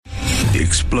The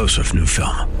explosive new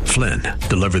film, Flynn,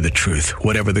 deliver the truth,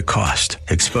 whatever the cost,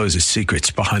 exposes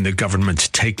secrets behind the government's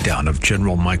takedown of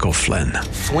General Michael Flynn.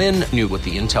 Flynn knew what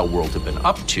the intel world had been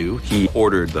up to. He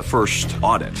ordered the first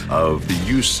audit of the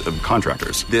use of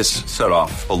contractors. This set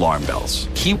off alarm bells.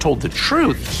 He told the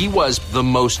truth. He was the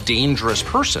most dangerous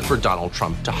person for Donald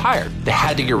Trump to hire. They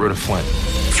had to get rid of Flynn.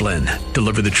 Flynn,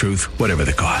 deliver the truth, whatever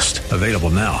the cost. Available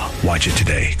now. Watch it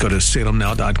today. Go to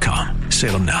salemnow.com.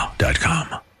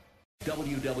 salemnow.com.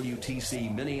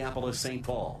 WWTC Minneapolis St.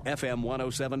 Paul, FM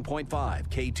 107.5,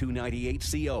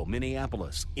 K298CO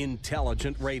Minneapolis,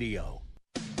 Intelligent Radio.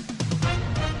 With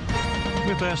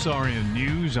SRN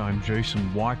News, I'm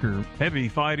Jason Walker. Heavy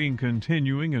fighting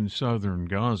continuing in southern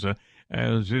Gaza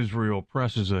as Israel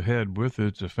presses ahead with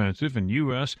its offensive, and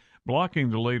U.S.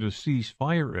 blocking the latest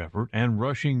ceasefire effort and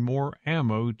rushing more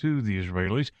ammo to the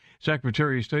Israelis.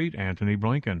 Secretary of State Antony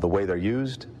Blinken. The way they're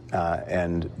used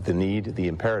and the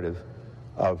imperative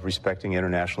of respecting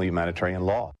international humanitarian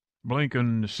law.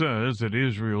 Blinken says that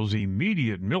Israel's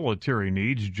immediate military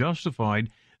needs justified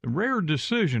the rare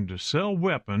decision to sell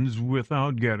weapons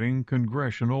without getting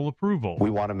congressional approval.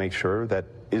 We want to make sure that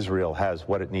Israel has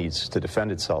what it needs to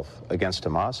defend itself against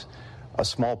Hamas. A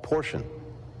small portion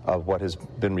of what has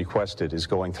been requested is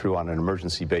going through on an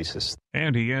emergency basis.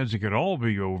 And he adds it could all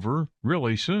be over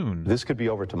really soon. This could be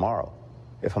over tomorrow.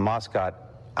 If Hamas got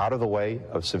out of the way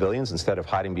of civilians instead of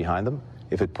hiding behind them,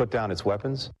 if it put down its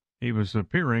weapons. He was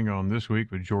appearing on This Week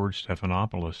with George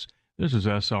Stephanopoulos. This is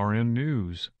SRN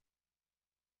News.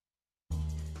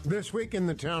 This week in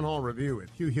the Town Hall Review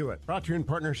with Hugh Hewitt, brought to you in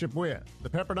partnership with the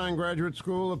Pepperdine Graduate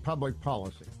School of Public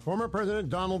Policy. Former President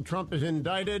Donald Trump is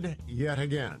indicted yet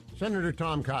again. Senator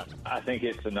Tom Cotton. I think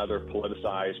it's another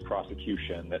politicized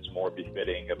prosecution that's more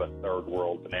befitting of a third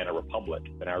world banana republic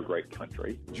than our great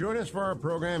country. Join us for our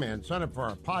program and sign up for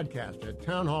our podcast at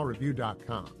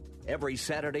townhallreview.com. Every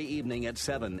Saturday evening at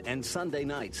 7 and Sunday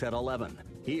nights at 11.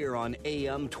 Here on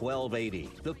AM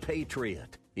 1280, The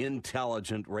Patriot,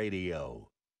 Intelligent Radio.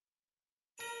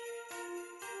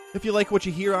 If you like what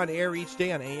you hear on air each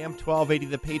day on AM 1280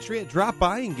 The Patriot, drop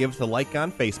by and give us a like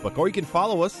on Facebook. Or you can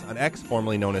follow us on X,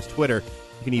 formerly known as Twitter.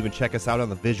 You can even check us out on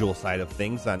the visual side of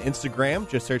things on Instagram.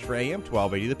 Just search for AM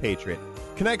 1280 The Patriot.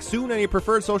 Connect soon on your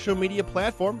preferred social media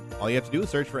platform. All you have to do is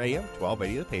search for AM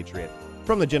 1280 The Patriot.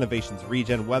 From the Genovations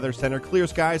Regen Weather Center, clear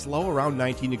skies, low around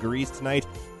 19 degrees tonight.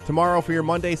 Tomorrow for your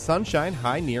Monday, sunshine,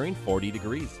 high nearing 40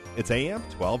 degrees. It's AM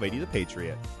 1280 The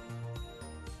Patriot.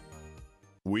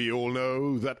 We all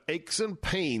know that aches and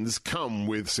pains come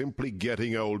with simply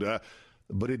getting older,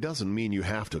 but it doesn't mean you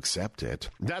have to accept it.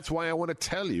 That's why I want to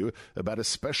tell you about a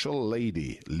special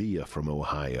lady, Leah from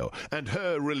Ohio, and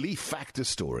her Relief Factor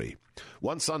story.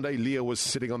 One Sunday, Leah was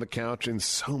sitting on the couch in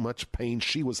so much pain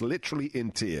she was literally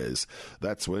in tears.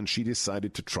 That's when she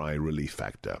decided to try Relief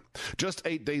Factor. Just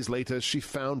 8 days later, she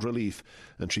found relief,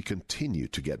 and she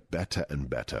continued to get better and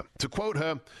better. To quote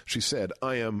her, she said,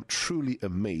 "I am truly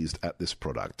amazed at this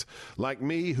product. Like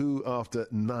me, who after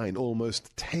 9,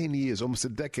 almost 10 years, almost a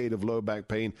decade of low back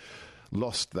pain,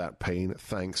 lost that pain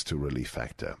thanks to Relief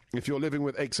Factor. If you're living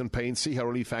with aches and pains, see how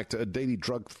Relief Factor, a daily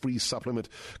drug-free supplement,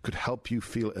 could help you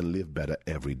feel and live better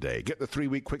every day. Get the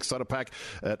 3-week quick starter pack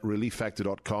at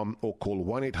relieffactor.com or call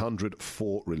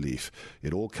 1-800-4RELIEF.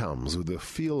 It all comes with a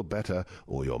feel better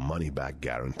or your money back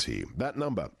guarantee. That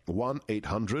number,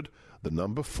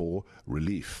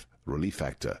 1-800-4RELIEF.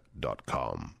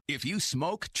 relieffactor.com. If you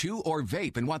smoke, chew, or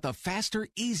vape and want the faster,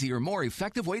 easier, more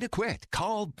effective way to quit,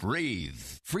 call Breathe.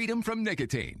 Freedom from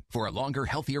nicotine. For a longer,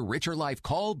 healthier, richer life,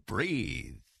 call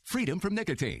Breathe. Freedom from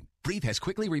nicotine. Breathe has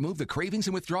quickly removed the cravings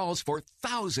and withdrawals for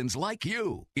thousands like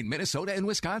you. In Minnesota and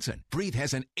Wisconsin, Breathe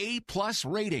has an A+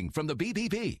 rating from the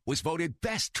BBB. Was voted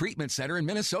best treatment center in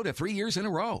Minnesota 3 years in a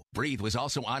row. Breathe was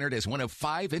also honored as one of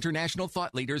 5 international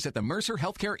thought leaders at the Mercer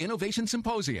Healthcare Innovation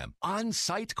Symposium.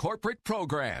 On-site corporate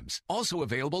programs. Also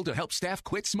available to help staff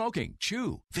quit smoking,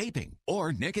 chew, vaping,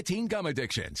 or nicotine gum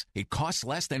addictions. It costs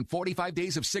less than 45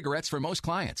 days of cigarettes for most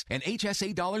clients, and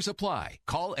HSA dollars apply.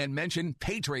 Call and mention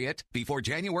Patriot before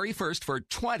January 1st for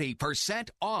 20%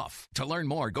 off. To learn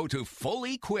more, go to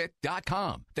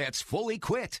fullyquit.com. That's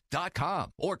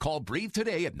fullyquit.com. Or call Breathe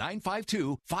today at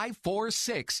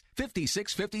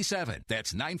 952-546-5657.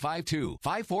 That's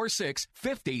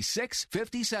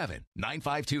 952-546-5657.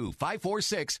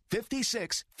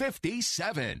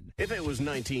 952-546-5657. If it was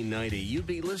 1990, you'd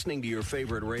be listening to your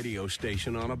favorite radio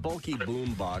station on a bulky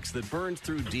boombox that burns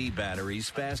through D batteries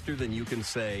faster than you can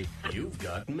say, "You've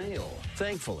got mail."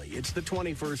 Thankfully, it's the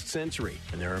 21st 21st century,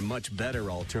 and there are much better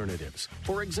alternatives.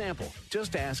 For example,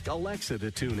 just ask Alexa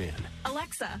to tune in.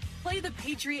 Alexa, play The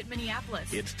Patriot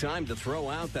Minneapolis. It's time to throw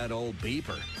out that old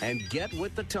beeper and get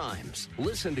with the times.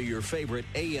 Listen to your favorite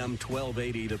AM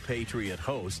 1280 The Patriot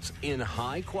hosts in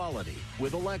high quality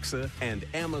with Alexa and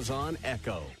Amazon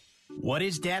Echo. What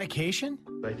is dedication?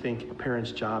 I think a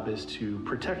parent's job is to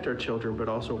protect our children, but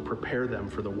also prepare them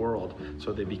for the world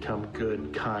so they become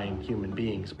good, kind human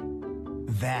beings.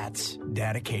 That's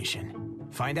dedication.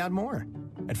 Find out more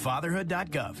at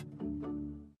fatherhood.gov.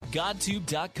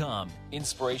 GodTube.com.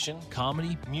 Inspiration,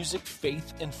 comedy, music,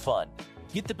 faith, and fun.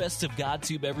 Get the best of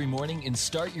GodTube every morning and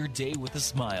start your day with a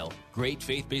smile. Great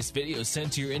faith-based videos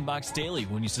sent to your inbox daily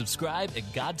when you subscribe at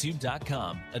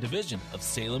GodTube.com, a division of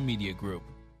Salem Media Group.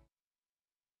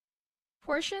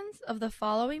 Portions of the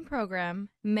following program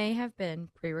may have been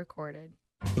pre-recorded.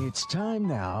 It's time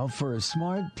now for a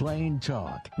smart, plain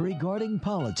talk regarding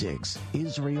politics,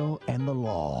 Israel, and the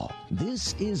law.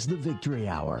 This is the Victory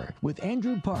Hour with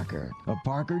Andrew Parker of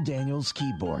Parker Daniels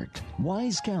Keyboard.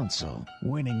 Wise counsel,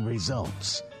 winning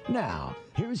results. Now,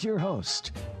 here's your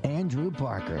host, Andrew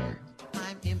Parker.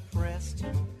 I'm impressed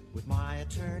with my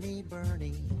attorney,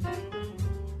 Bernie.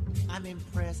 I'm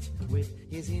impressed with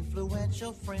his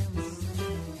influential friends.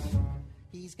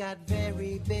 He's got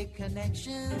very big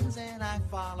connections, and I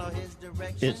follow his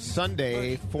directions. It's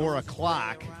Sunday, 4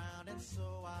 o'clock,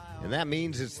 and that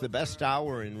means it's the best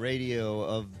hour in radio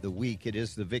of the week. It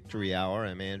is the Victory Hour.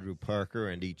 I'm Andrew Parker,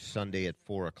 and each Sunday at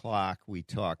 4 o'clock, we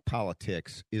talk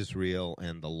politics, Israel,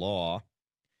 and the law.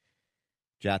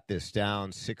 Jot this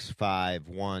down,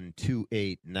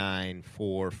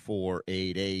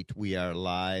 651-289-4488. We are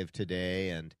live today,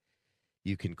 and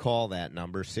you can call that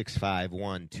number,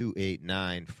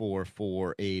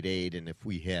 651-289-4488, and if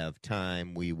we have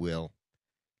time, we will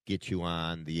get you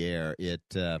on the air.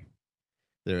 There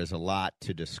is a lot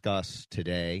to discuss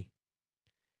today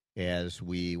as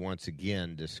we once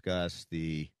again discuss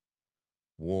the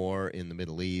war in the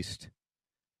Middle East,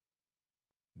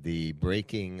 the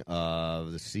breaking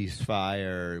of the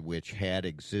ceasefire, which had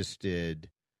existed.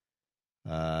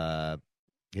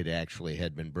 It actually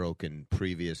had been broken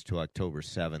previous to October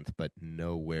 7th, but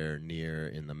nowhere near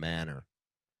in the manner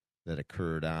that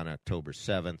occurred on October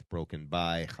 7th, broken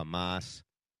by Hamas,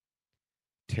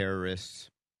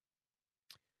 terrorists,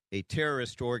 a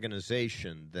terrorist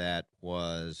organization that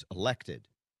was elected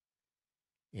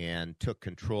and took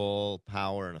control,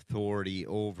 power, and authority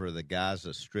over the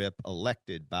Gaza Strip,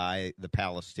 elected by the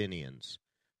Palestinians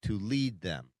to lead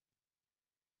them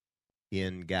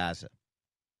in Gaza.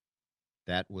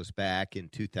 That was back in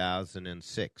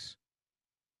 2006.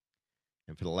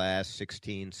 And for the last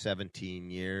 16, 17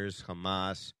 years,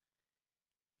 Hamas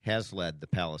has led the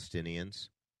Palestinians.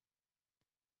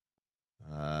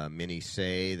 Many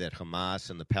say that Hamas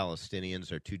and the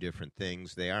Palestinians are two different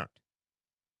things. They aren't.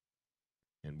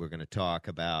 And we're going to talk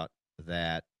about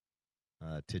that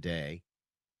today.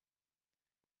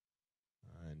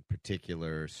 In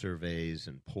particular, surveys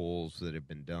and polls that have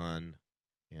been done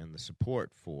and the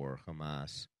support for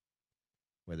Hamas,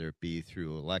 whether it be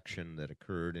through election that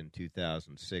occurred in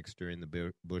 2006 during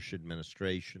the Bush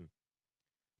administration.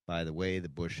 By the way, the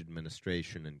Bush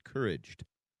administration encouraged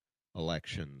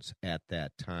elections at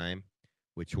that time,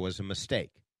 which was a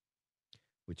mistake,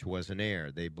 which was an error.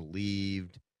 They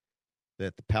believed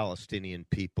that the Palestinian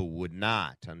people would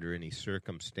not, under any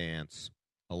circumstance,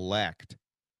 elect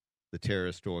the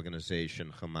terrorist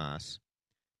organization Hamas,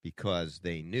 because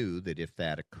they knew that if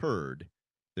that occurred,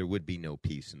 there would be no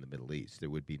peace in the Middle East.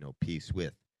 There would be no peace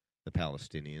with the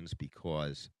Palestinians,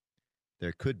 because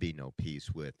there could be no peace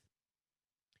with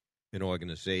an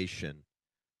organization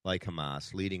like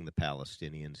Hamas leading the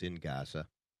Palestinians in Gaza,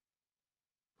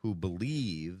 who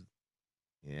believe,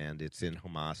 and it's in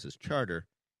Hamas's charter,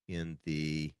 in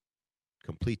the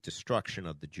complete destruction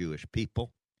of the Jewish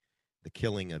people, the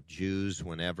killing of Jews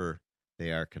whenever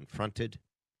they are confronted,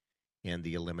 and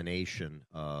the elimination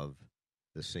of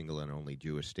the single and only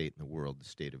Jewish state in the world, the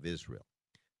state of Israel.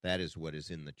 That is what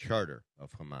is in the charter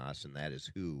of Hamas, and that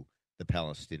is who the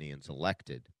Palestinians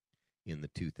elected in the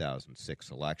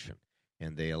 2006 election.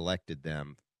 And they elected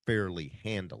them fairly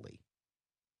handily.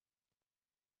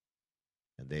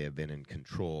 And they have been in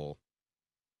control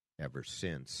ever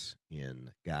since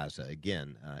in Gaza.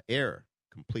 Again, error,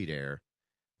 complete error,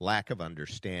 lack of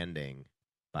understanding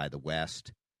by the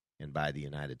West and by the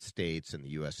United States and the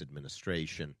U.S.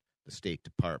 administration, the State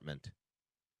Department.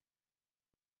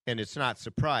 And it's not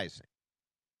surprising.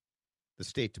 The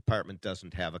State Department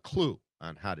doesn't have a clue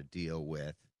on how to deal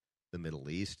with the Middle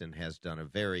East and has done a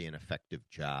very ineffective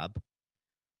job,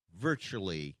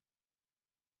 virtually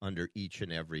under each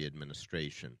and every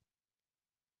administration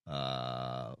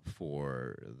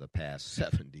for the past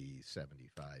 70,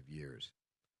 75 years.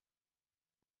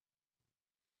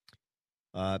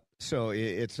 So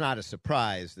it's not a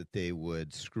surprise that they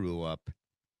would screw up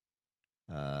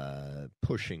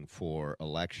pushing for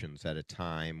elections at a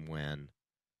time when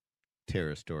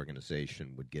terrorist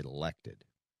organization would get elected.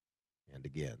 And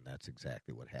again, that's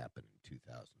exactly what happened in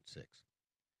 2006.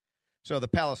 So the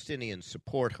Palestinians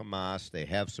support Hamas. They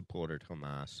have supported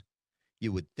Hamas.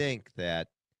 You would think that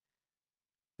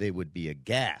they would be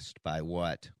aghast by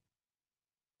what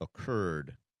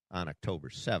occurred on October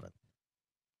 7th.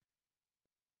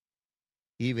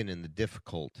 Even in the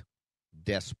difficult,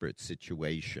 desperate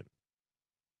situation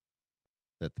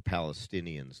that the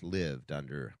Palestinians lived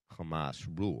under Hamas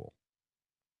rule,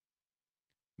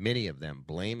 many of them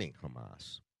blaming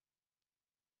Hamas.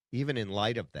 Even in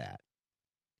light of that,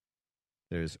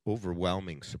 there's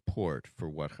overwhelming support for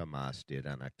what Hamas did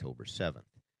on October 7th,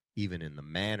 even in the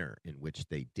manner in which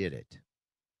they did it.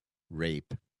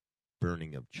 Rape,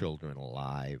 burning of children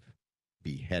alive,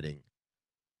 beheading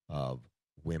of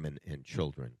women and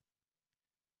children,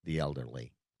 the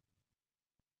elderly,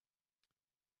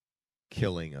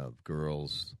 killing of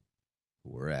girls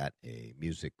who were at a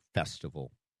music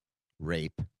festival,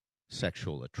 rape,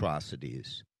 sexual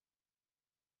atrocities,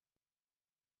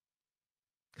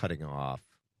 cutting off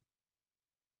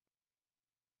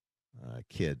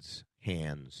kids'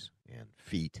 hands and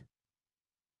feet,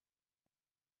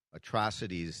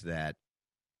 atrocities that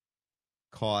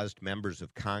caused members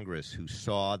of Congress who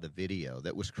saw the video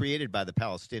that was created by the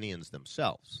Palestinians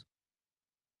themselves,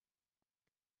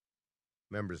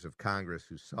 members of Congress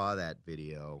who saw that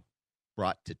video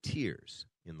brought to tears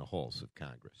in the halls of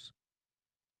Congress.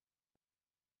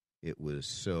 It was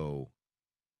so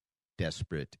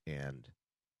desperate and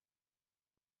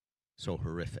so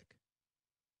horrific.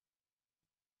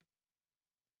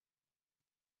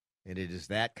 And it is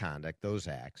that conduct, those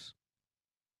acts,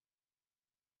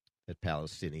 that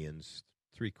Palestinians,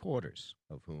 3/4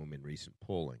 of whom in recent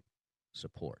polling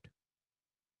support.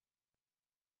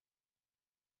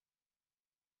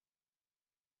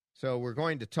 So we're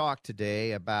going to talk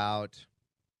today about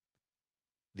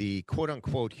the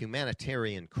quote-unquote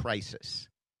humanitarian crisis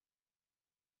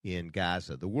in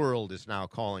Gaza. The world is now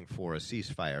calling for a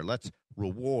ceasefire. Let's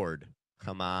reward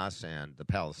Hamas and the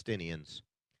Palestinians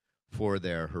for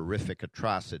their horrific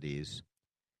atrocities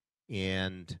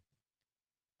and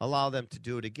allow them to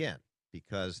do it again,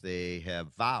 because they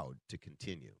have vowed to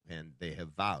continue, and they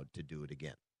have vowed to do it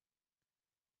again.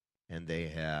 And they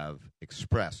have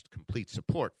expressed complete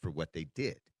support for what they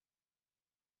did.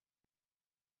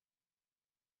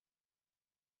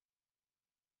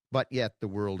 But yet the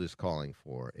world is calling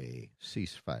for a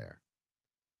ceasefire,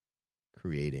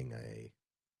 creating a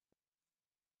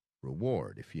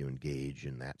reward if you engage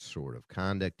in that sort of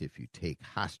conduct, if you take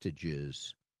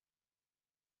hostages,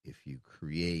 if you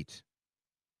create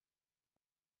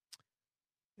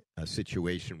a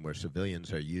situation where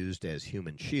civilians are used as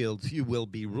human shields, you will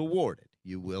be rewarded.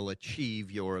 You will achieve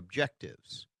your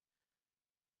objectives.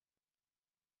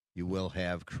 You will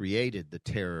have created the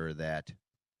terror that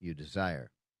you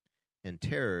desire. And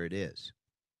terror it is.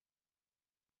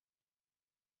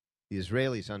 The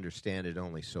Israelis understand it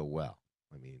only so well.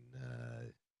 I mean,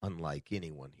 unlike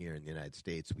anyone here in the United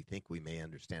States, we think we may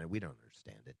understand it. We don't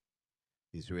understand it.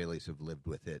 The Israelis have lived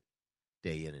with it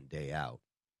day in and day out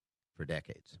for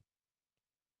decades.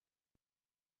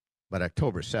 But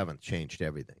October 7th changed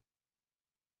everything.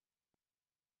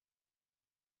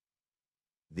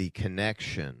 The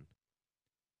connection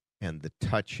and the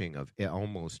touching of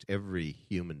almost every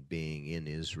human being in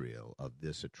Israel of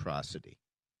this atrocity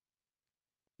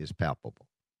is palpable.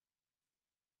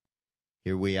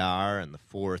 Here we are on the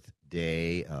 4th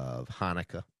day of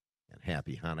Hanukkah, and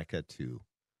happy Hanukkah to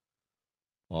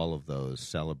all of those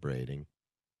celebrating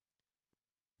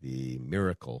the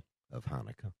miracle of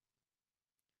Hanukkah.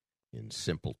 In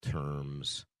simple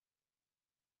terms,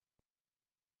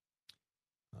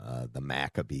 the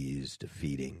Maccabees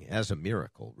defeating, as a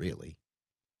miracle, really,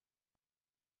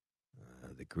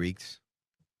 the Greeks.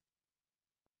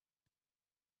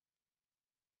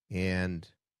 And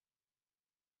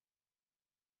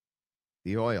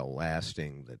the oil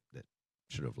lasting, that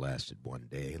should have lasted one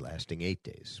day, lasting 8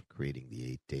 days, creating the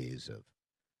 8 days of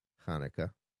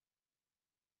Hanukkah.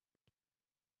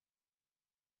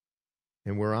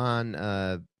 And we're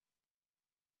on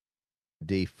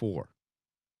day 4.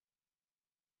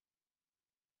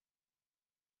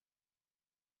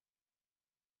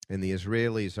 And the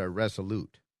Israelis are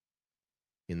resolute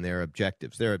in their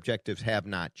objectives. Their objectives have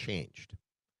not changed.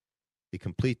 The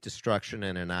complete destruction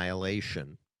and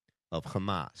annihilation of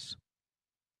Hamas,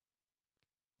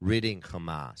 ridding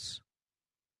Hamas,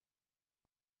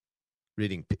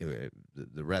 ridding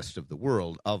the rest of the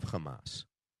world of Hamas.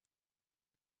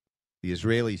 The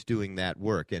Israelis doing that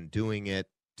work and doing it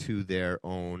to their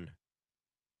own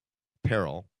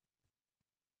peril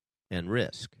and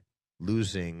risk,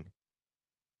 losing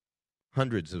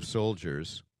hundreds of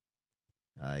soldiers.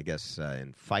 I guess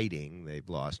in fighting, they've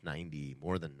lost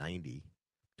more than 90,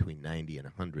 between 90 and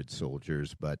 100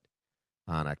 soldiers. But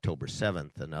on October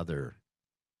 7th, another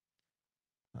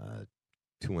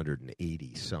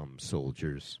 280-some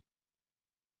soldiers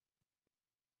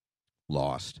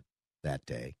lost that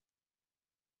day.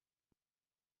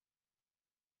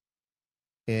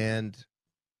 And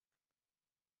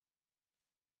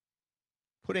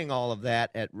putting all of that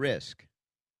at risk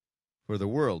for the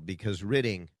world, because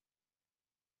ridding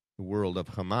the world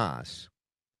of Hamas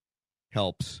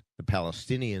helps the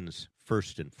Palestinians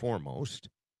first and foremost,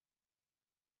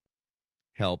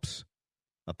 helps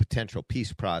a potential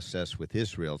peace process with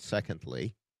Israel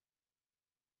secondly.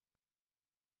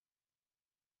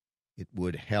 It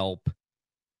would help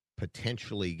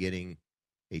potentially getting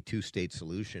a two-state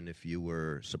solution if you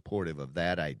were supportive of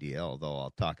that idea, although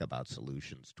I'll talk about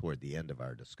solutions toward the end of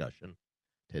our discussion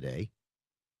today.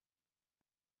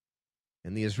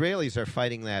 And the Israelis are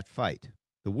fighting that fight.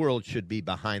 The world should be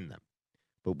behind them.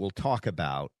 But we'll talk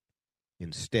about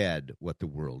instead what the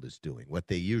world is doing, what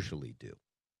they usually do.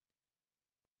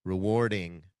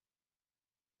 Rewarding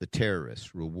the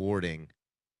terrorists, rewarding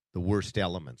the worst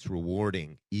elements,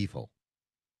 rewarding evil,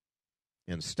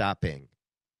 and stopping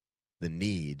the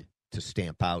need to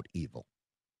stamp out evil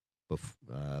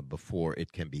before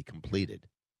it can be completed.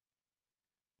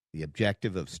 The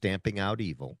objective of stamping out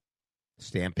evil,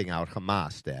 stamping out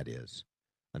Hamas, that is,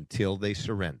 until they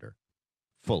surrender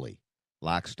fully,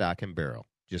 lock, stock, and barrel,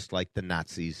 just like the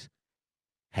Nazis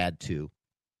had to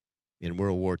in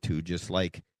World War II, just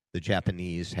like the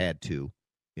Japanese had to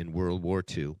in World War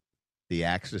II. The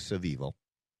axis of evil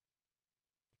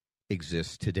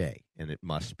exists today, and it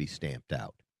must be stamped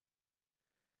out.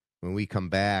 When we come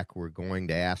back, we're going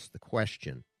to ask the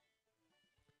question,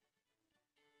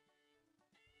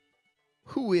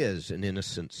 who is an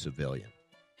innocent civilian?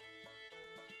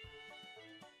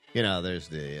 You know, there's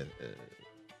the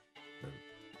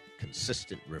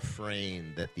consistent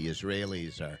refrain that the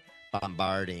Israelis are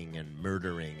bombarding and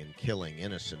murdering and killing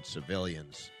innocent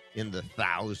civilians in the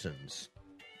thousands.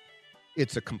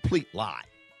 It's a complete lie.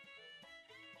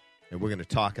 And we're going to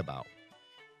talk about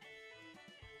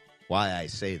why I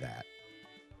say that.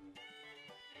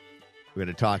 We're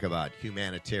going to talk about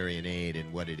humanitarian aid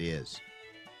and what it is.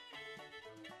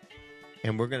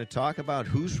 And we're going to talk about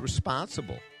who's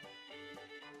responsible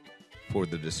for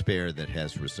the despair that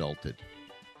has resulted.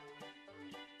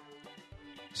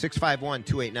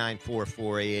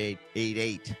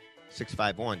 651-289-4488.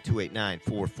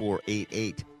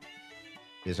 651-289-4488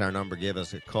 is our number. Give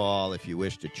us a call if you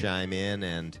wish to chime in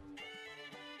and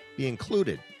be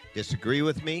included. Disagree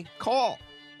with me? Call.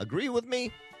 Agree with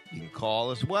me? You can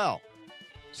call as well.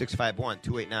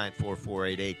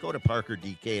 651-289-4488. Go to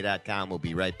parkerdk.com. We'll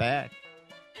be right back.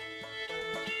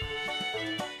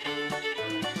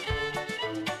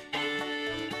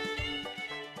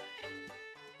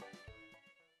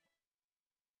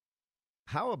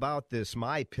 How about this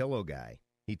MyPillow guy?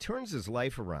 He turns his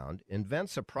life around,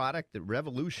 invents a product that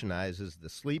revolutionizes the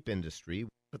sleep industry,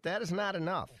 but that is not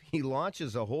enough. He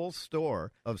launches a whole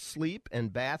store of sleep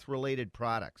and bath-related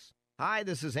products. Hi,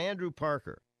 this is Andrew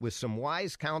Parker with some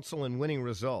wise counsel and winning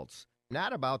results.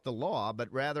 Not about the law,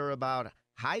 but rather about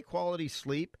high-quality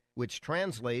sleep, which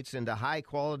translates into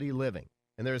high-quality living.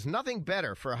 And there's nothing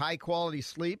better for high-quality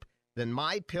sleep than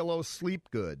MyPillow sleep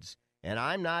goods. And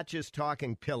I'm not just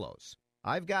talking pillows.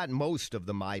 I've got most of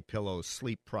the MyPillow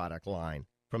sleep product line,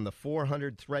 from the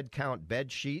 400 thread count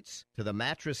bed sheets to the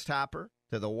mattress topper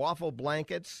to the waffle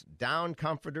blankets, down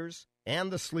comforters,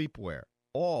 and the sleepwear,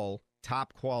 all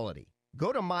top quality.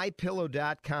 Go to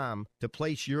MyPillow.com to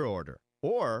place your order,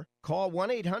 or call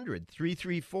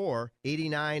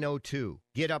 1-800-334-8902.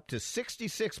 Get up to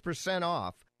 66%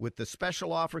 off with the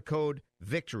special offer code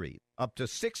VICTORY. Up to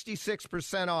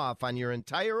 66% off on your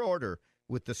entire order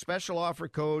with the special offer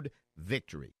code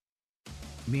VICTORY.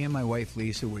 Me and my wife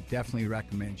Lisa would definitely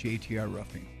recommend JTR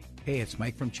Roofing. Hey, it's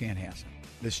Mike from Chanhassen.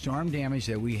 The storm damage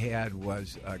that we had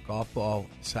was golf ball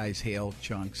size hail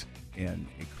chunks, and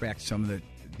it cracked some of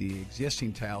the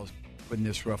existing tiles. Putting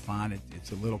this roof on,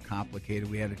 it's a little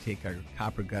complicated. We had to take our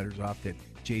copper gutters off that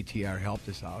JTR helped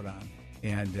us out on,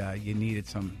 and you needed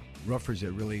some roofers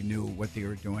that really knew what they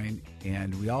were doing.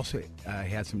 And we also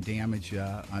had some damage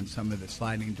on some of the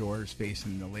sliding doors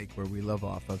facing the lake where we live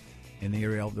off of. and they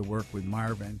were able to work with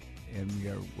Marvin, and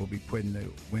we'll be putting the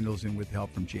windows in with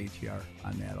help from JTR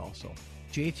on that also.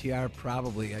 JTR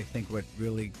probably, I think what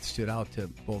really stood out to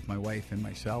both my wife and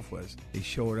myself was they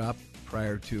showed up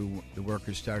prior to the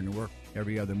workers starting to work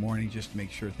every other morning just to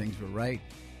make sure things were right.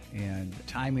 And the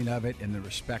timing of it and the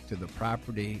respect of the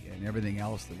property and everything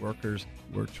else, the workers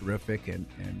were terrific. And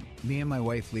me and my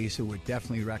wife, Lisa, would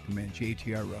definitely recommend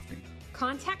JTR Roofing.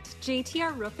 Contact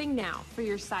JTR Roofing now for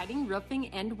your siding, roofing,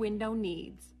 and window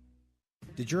needs.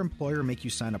 Did your employer make you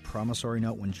sign a promissory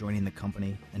note when joining the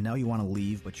company, and now you want to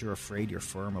leave, but you're afraid your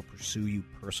firm will pursue you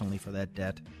personally for that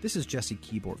debt? This is Jesse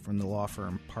Keyboard from the law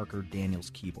firm Parker Daniels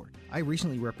Keyboard. I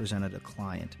recently represented a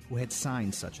client who had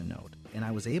signed such a note, and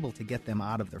I was able to get them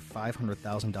out of their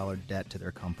 $500,000 debt to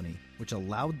their company, which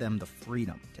allowed them the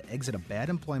freedom to exit a bad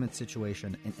employment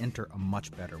situation and enter a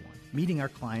much better one. Meeting our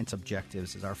clients'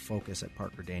 objectives is our focus at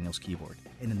Parker Daniels Keyboard,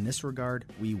 and in this regard,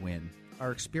 we win.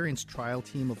 Our experienced trial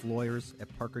team of lawyers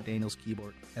at Parker Daniels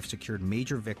Keyboard have secured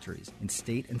major victories in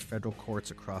state and federal courts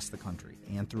across the country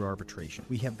and through arbitration.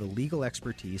 We have the legal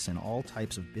expertise in all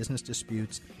types of business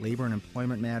disputes, labor and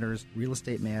employment matters, real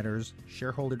estate matters,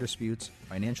 shareholder disputes,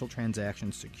 financial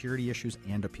transactions, security issues,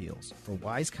 and appeals. For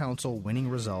wise counsel, winning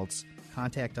results,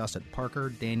 contact us at Parker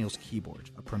Daniels Keyboard,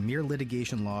 a premier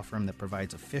litigation law firm that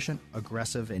provides efficient,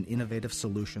 aggressive, and innovative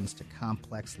solutions to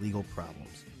complex legal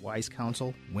problems. Wise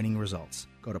counsel, winning results.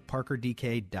 Go to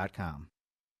parkerdk.com.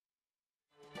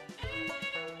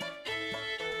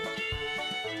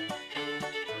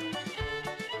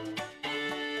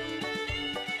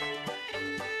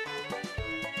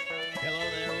 Hello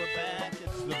there, we're back.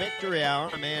 It's the Victory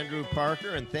Hour. I'm Andrew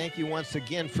Parker, and thank you once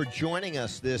again for joining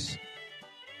us this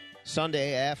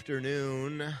Sunday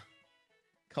afternoon,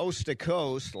 coast to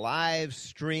coast, live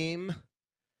stream.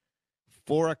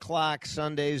 4 o'clock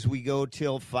Sundays, we go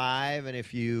till 5, and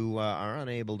if you are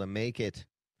unable to make it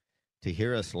to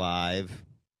hear us live,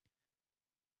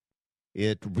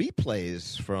 it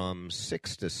replays from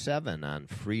 6 to 7 on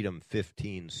Freedom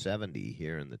 1570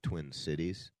 here in the Twin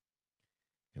Cities.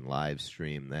 You can live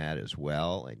stream that as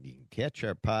well, and you can catch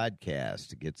our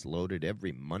podcast. It gets loaded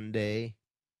every Monday,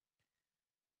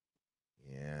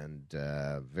 and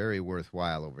very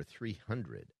worthwhile, over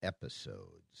 300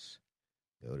 episodes.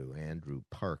 Go to Andrew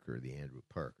Parker, the Andrew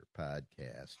Parker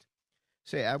Podcast.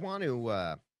 Say, I want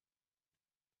to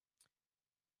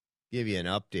give you an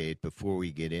update before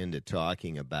we get into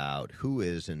talking about who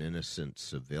is an innocent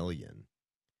civilian.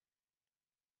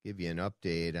 Give you an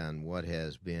update on what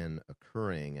has been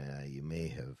occurring. You may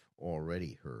have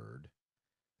already heard.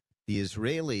 The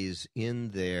Israelis,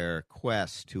 in their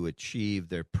quest to achieve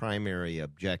their primary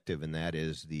objective, and that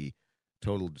is the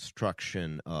total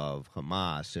destruction of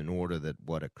Hamas, in order that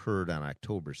what occurred on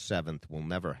October 7th will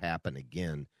never happen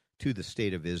again to the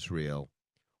state of Israel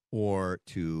or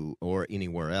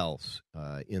anywhere else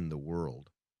in the world.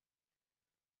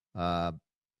 The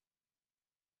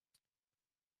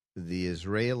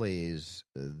Israelis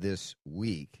this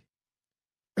week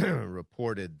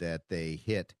reported that they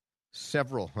hit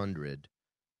several hundred,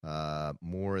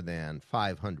 more than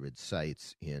 500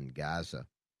 sites in Gaza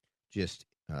just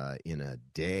in a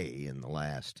day in the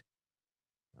last,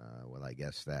 I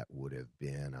guess that would have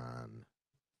been on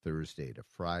Thursday to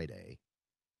Friday.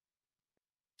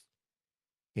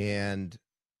 And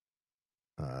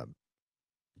about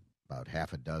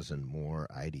half a dozen more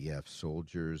IDF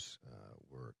soldiers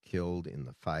were killed in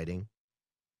the fighting.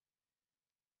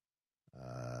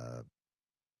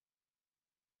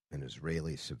 An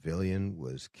Israeli civilian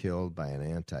was killed by an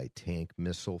anti-tank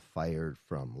missile fired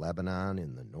from Lebanon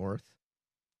in the north.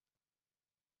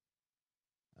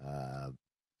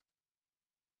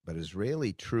 But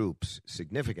Israeli troops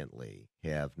significantly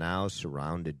have now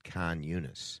surrounded Khan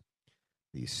Yunis,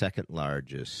 the second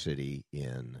largest city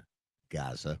in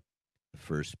Gaza, the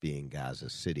first being Gaza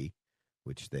City,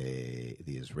 which the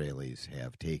Israelis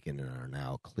have taken and are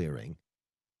now clearing.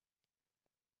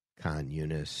 Khan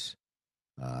Yunis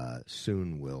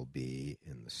soon will be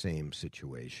in the same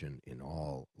situation in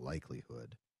all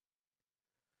likelihood.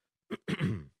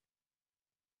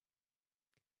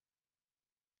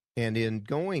 And in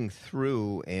going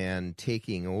through and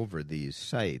taking over these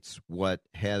sites, what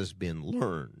has been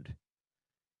learned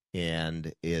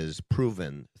and is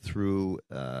proven through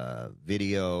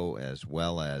video as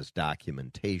well as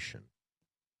documentation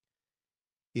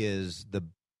is the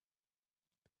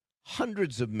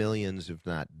hundreds of millions, if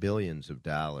not billions of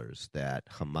dollars that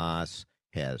Hamas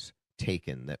has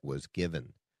taken, that was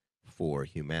given for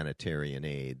humanitarian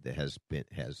aid, that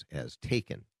has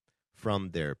taken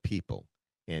from their people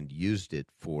and used it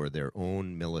for their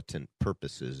own militant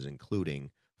purposes,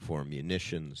 including for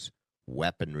munitions,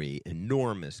 weaponry,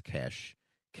 enormous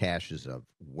caches of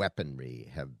weaponry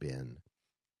have been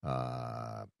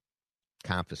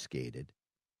confiscated.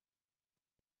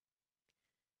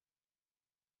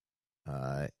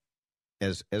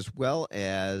 As well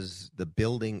as the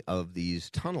building of these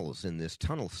tunnels in this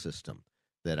tunnel system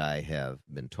that I have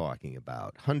been talking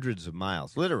about. Hundreds of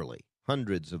miles, literally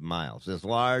hundreds of miles, as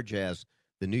large as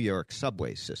the New York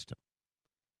subway system.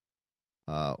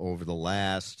 Over the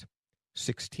last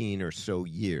 16 or so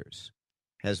years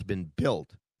has been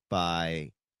built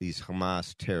by these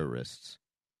Hamas terrorists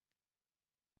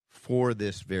for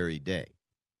this very day.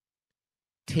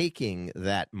 Taking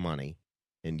that money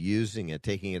and using it,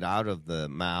 taking it out of the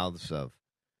mouths of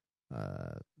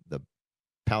the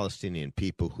Palestinian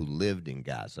people who lived in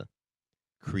Gaza,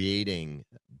 creating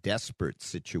a desperate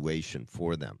situation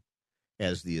for them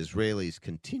as the Israelis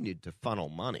continued to funnel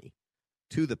money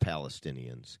to the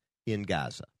Palestinians in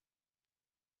Gaza.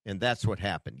 And that's what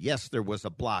happened. Yes, there was a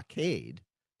blockade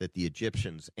that the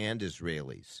Egyptians and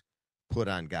Israelis put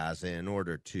on Gaza in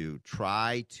order to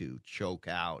try to choke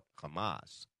out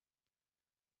Hamas.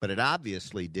 But it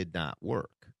obviously did not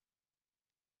work.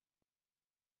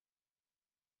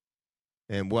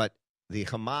 And what the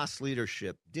Hamas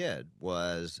leadership did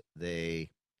was they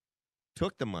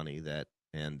took the money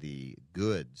and the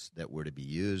goods that were to be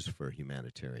used for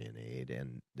humanitarian aid,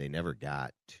 and they never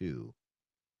got to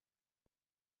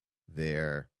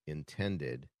their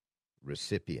intended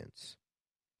recipients.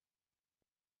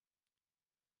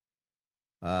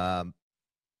 In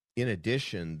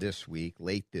addition,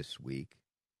 late this week,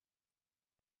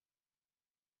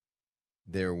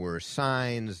 there were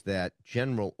signs that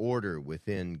general order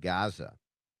within Gaza,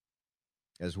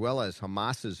 as well as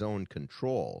Hamas's own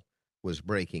control, was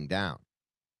breaking down.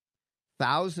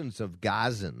 Thousands of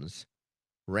Gazans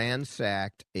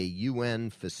ransacked a UN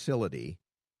facility,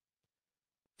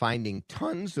 finding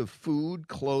tons of food,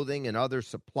 clothing, and other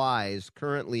supplies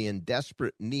currently in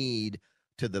desperate need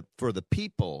for the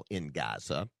people in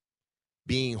Gaza,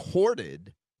 being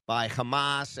hoarded by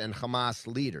Hamas and Hamas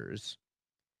leaders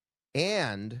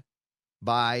and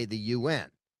by the UN.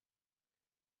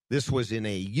 This was in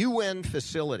a UN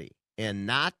facility and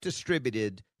not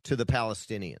distributed to the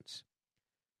Palestinians.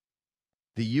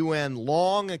 The UN,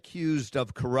 long accused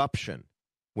of corruption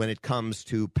when it comes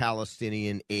to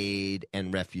Palestinian aid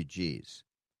and refugees.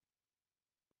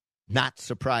 Not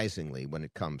surprisingly when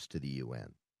it comes to the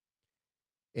UN.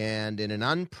 And in an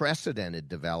unprecedented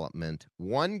development,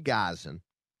 one Gazan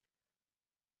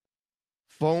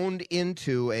phoned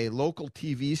into a local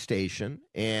TV station,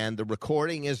 and the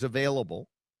recording is available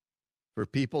for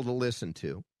people to listen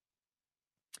to,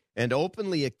 and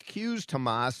openly accused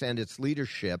Hamas and its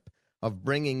leadership of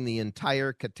bringing the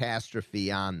entire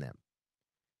catastrophe on them,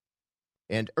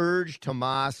 and urged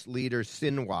Hamas leader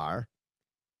Sinwar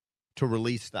to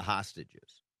release the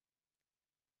hostages.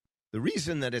 The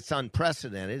reason that it's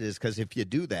unprecedented is because if you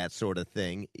do that sort of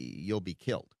thing, you'll be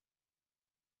killed.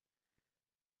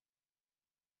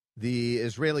 The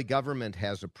Israeli government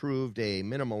has approved a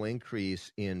minimal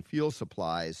increase in fuel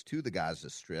supplies to the Gaza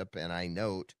Strip, and I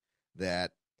note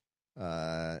that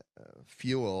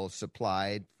fuel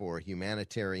supplied for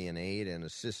humanitarian aid and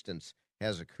assistance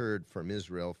has occurred from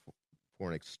Israel for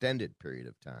an extended period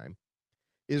of time.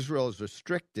 Israel has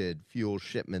restricted fuel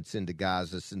shipments into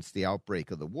Gaza since the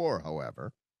outbreak of the war,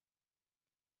 however,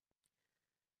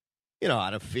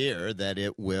 out of fear that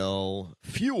it will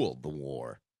fuel the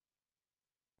war,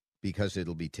 because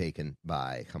it'll be taken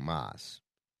by Hamas.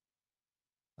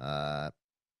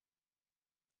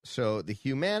 So the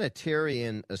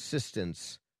humanitarian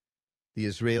assistance the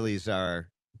Israelis are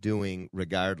doing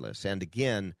regardless. And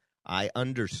again, I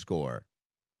underscore,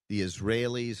 the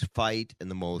Israelis fight in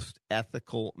the most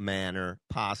ethical manner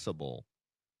possible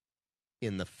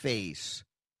in the face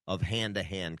of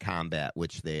hand-to-hand combat,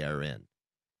 which they are in.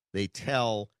 They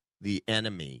tell the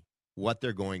enemy what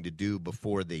they're going to do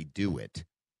before they do it,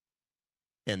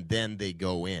 and then they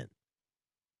go in.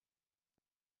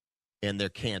 And there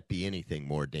can't be anything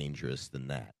more dangerous than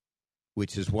that,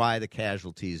 which is why the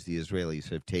casualties the Israelis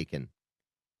have taken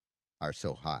are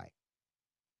so high.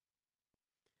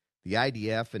 The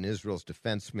IDF and Israel's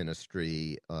Defense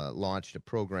Ministry launched a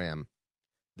program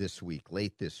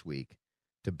late this week,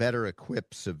 to better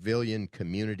equip civilian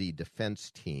community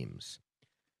defense teams.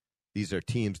 These are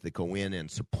teams that go in and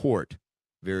support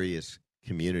various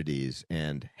communities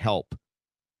and help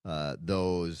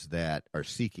those that are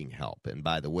seeking help. And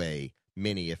by the way,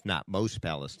 many, if not most,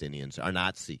 Palestinians are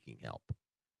not seeking help.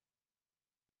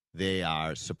 They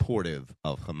are supportive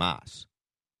of Hamas.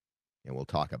 And we'll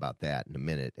talk about that in a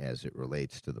minute as it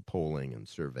relates to the polling and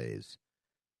surveys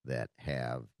that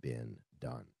have been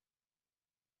done.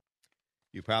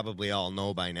 You probably all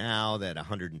know by now that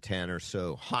 110 or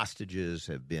so hostages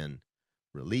have been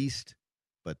released,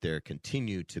 but there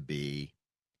continue to be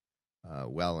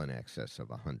well in excess of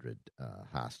 100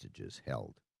 hostages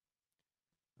held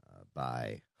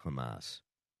by Hamas.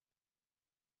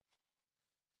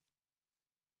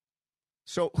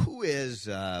 So who is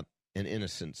an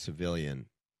innocent civilian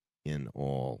in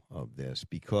all of this?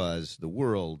 Because the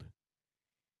world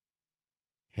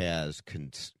has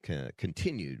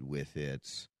continued with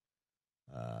its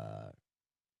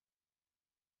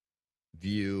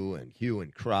view and hue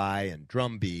and cry and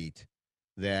drumbeat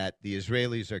that the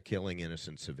Israelis are killing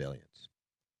innocent civilians,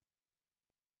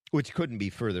 which couldn't be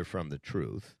further from the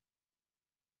truth,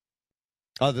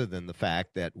 other than the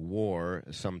fact that war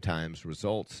sometimes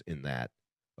results in that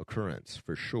occurrence,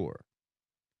 for sure.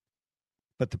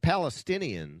 But the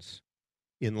Palestinians,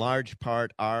 in large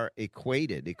part, are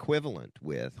equivalent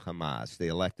with Hamas. They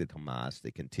elected Hamas.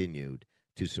 They continued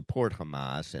to support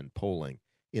Hamas, and polling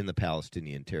in the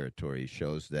Palestinian territory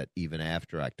shows that even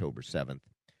after October 7th,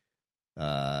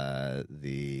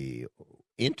 the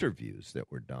interviews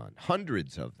that were done,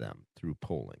 hundreds of them through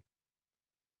polling,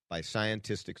 by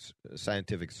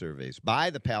scientific surveys,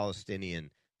 by the Palestinian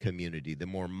community, the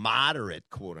more moderate,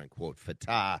 quote-unquote,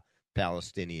 Fatah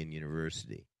Palestinian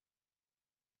University,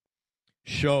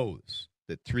 shows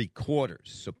that 3/4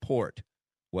 support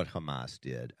what Hamas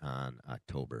did on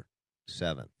October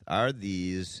 7th. Are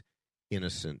these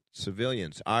innocent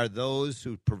civilians? Are those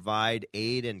who provide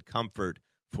aid and comfort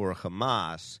for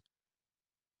Hamas,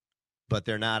 but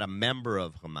they're not a member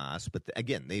of Hamas, but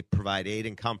again, they provide aid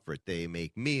and comfort. They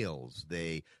make meals.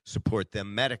 They support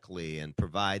them medically and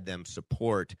provide them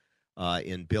support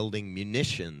in building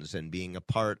munitions and being a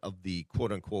part of the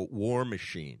quote-unquote war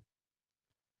machine.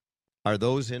 Are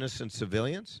those innocent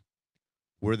civilians?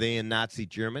 Were they in Nazi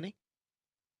Germany?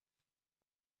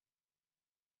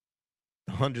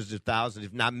 Hundreds of thousands,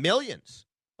 if not millions,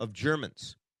 of German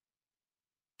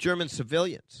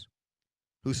civilians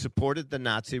who supported the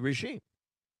Nazi regime,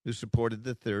 who supported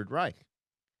the Third Reich,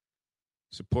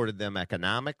 supported them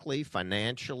economically,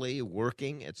 financially,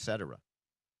 working, etc.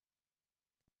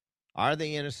 Are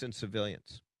they innocent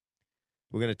civilians?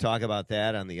 We're going to talk about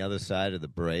that on the other side of the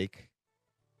break,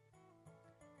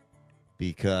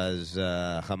 because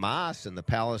Hamas and the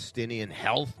Palestinian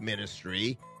Health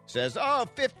Ministry says,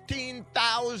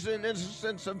 15,000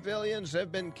 innocent civilians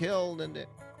have been killed. And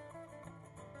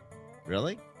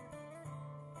really?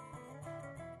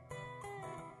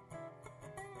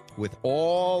 With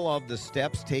all of the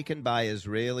steps taken by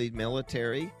Israeli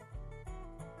military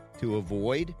to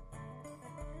avoid,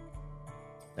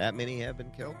 that many have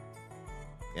been killed?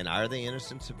 And are they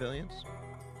innocent civilians?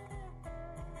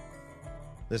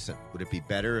 Listen, would it be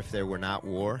better if there were not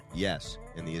war? Yes,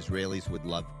 and the Israelis would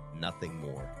love nothing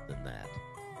more than that.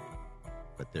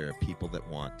 But there are people that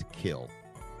want to kill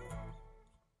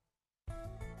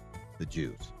the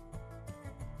Jews.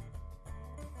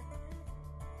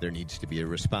 There needs to be a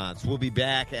response. We'll be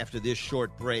back after this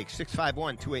short break.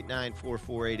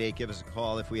 651-289-4488. Give us a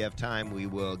call if we have time. We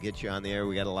will get you on the air.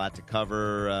 We got a lot to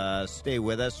cover. Stay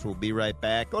with us. We'll be right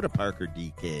back. Go to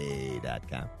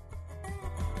ParkerDK.com.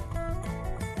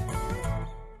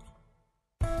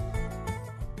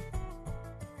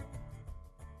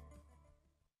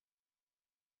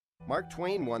 Mark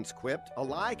Twain once quipped, "A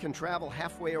lie can travel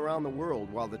halfway around the world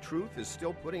while the truth is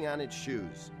still putting on its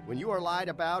shoes. When you are lied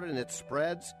about and it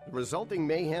spreads, the resulting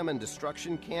mayhem and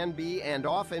destruction can be, and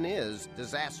often is,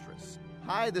 disastrous."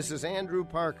 Hi, this is Andrew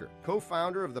Parker,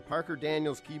 co-founder of the Parker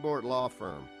Daniels Keyboard Law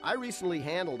Firm. I recently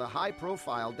handled a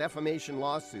high-profile defamation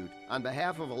lawsuit on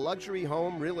behalf of a luxury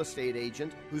home real estate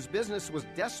agent whose business was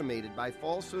decimated by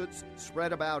falsehoods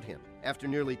spread about him. After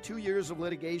nearly 2 years of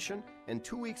litigation and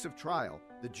 2 weeks of trial,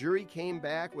 the jury came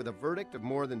back with a verdict of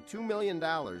more than $2 million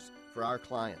for our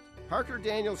client. Parker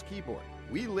Daniels Keyboard.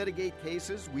 We litigate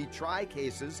cases, we try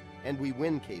cases, and we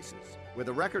win cases. With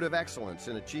a record of excellence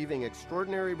in achieving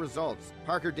extraordinary results,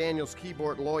 Parker Daniels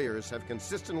Keyboard lawyers have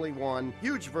consistently won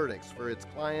huge verdicts for its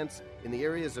clients in the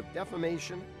areas of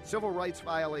defamation, civil rights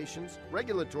violations,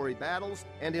 regulatory battles,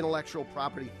 and intellectual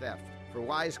property theft. For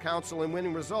wise counsel and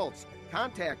winning results,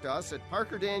 contact us at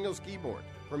Parker Daniels Keyboard,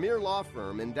 premier law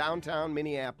firm in downtown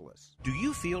Minneapolis. Do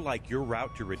you feel like your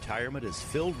route to retirement is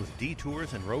filled with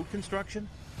detours and road construction?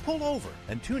 Pull over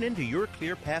and tune into Your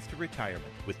Clear Path to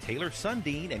Retirement with Taylor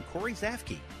Sundin and Corey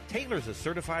Zafke. Taylor's a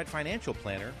certified financial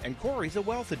planner and Corey's a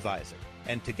wealth advisor.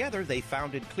 And together they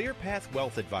founded Clear Path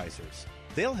Wealth Advisors.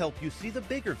 They'll help you see the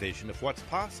bigger vision of what's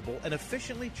possible and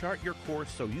efficiently chart your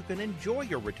course so you can enjoy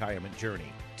your retirement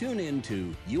journey. Tune in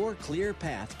to Your Clear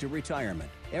Path to Retirement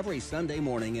every Sunday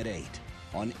morning at 8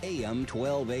 on AM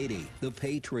 1280, The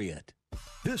Patriot.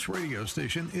 This radio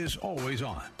station is always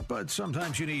on, but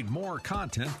sometimes you need more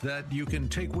content that you can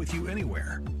take with you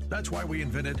anywhere. That's why we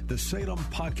invented the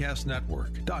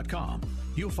SalemPodcastNetwork.com.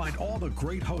 You'll find all the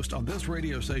great hosts on this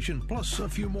radio station, plus a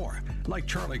few more, like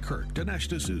Charlie Kirk, Dinesh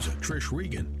D'Souza, Trish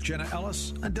Regan, Jenna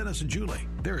Ellis, and Dennis and Julie.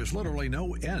 There is literally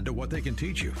no end to what they can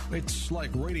teach you. It's like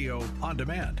radio on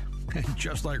demand. And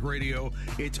just like radio,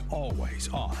 it's always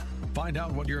on. Find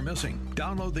out what you're missing.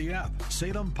 Download the app,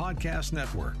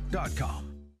 SalemPodcastNetwork.com.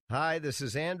 Hi, this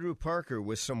is Andrew Parker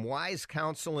with some wise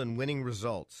counsel and winning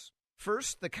results.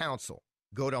 First, the counsel.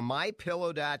 Go to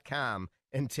MyPillow.com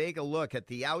and take a look at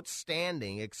the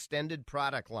outstanding extended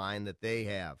product line that they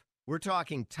have. We're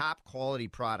talking top quality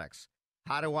products.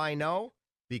 How do I know?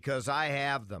 Because I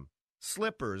have them.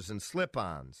 Slippers and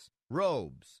slip-ons,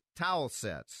 robes, towel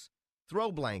sets,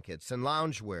 throw blankets and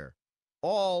loungewear,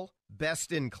 all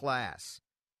best in class.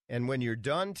 And when you're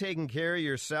done taking care of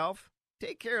yourself,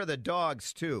 take care of the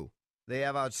dogs, too. They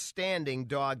have outstanding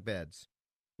dog beds.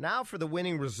 Now for the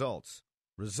winning results.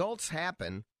 Results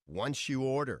happen once you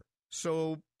order.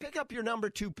 So pick up your number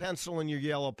 2 pencil and your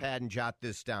yellow pad and jot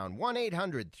this down.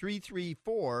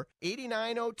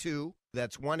 1-800-334-8902.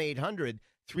 That's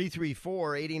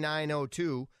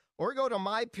 1-800-334-8902. Or go to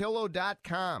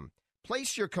MyPillow.com.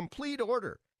 Place your complete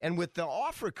order. And with the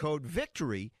offer code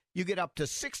VICTORY, you get up to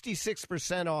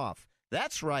 66% off.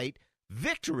 That's right,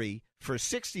 VICTORY for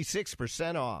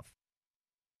 66% off.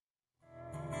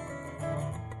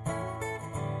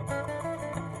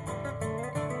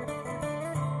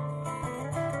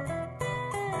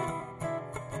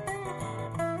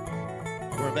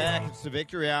 We're back. It's the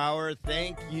Victory Hour.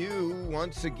 Thank you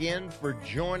once again for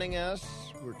joining us.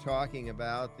 We're talking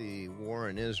about the war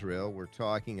in Israel. We're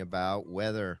talking about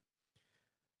whether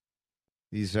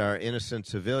these are innocent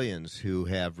civilians who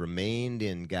have remained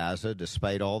in Gaza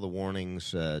despite all the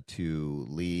warnings to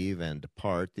leave and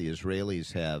depart. The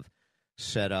Israelis have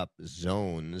set up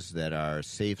zones that are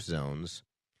safe zones.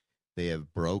 They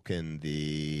have broken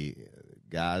the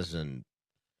Gazan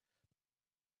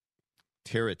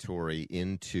territory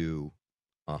into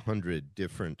 100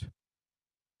 different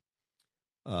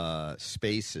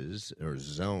spaces or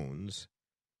zones.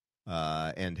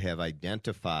 And have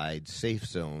identified safe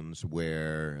zones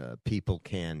where people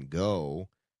can go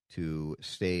to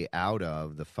stay out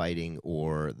of the fighting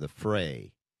or the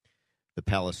fray. The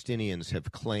Palestinians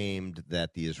have claimed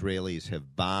that the Israelis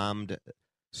have bombed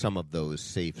some of those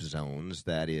safe zones.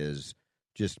 That is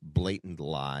just blatant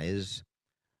lies.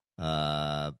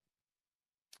 And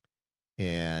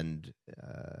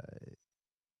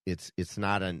it's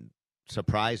not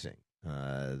surprising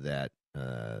that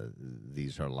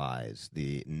these are lies.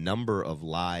 The number of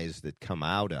lies that come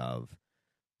out of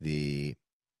the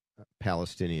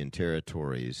Palestinian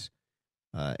territories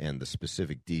and the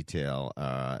specific detail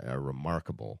are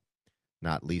remarkable,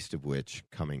 not least of which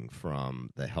coming from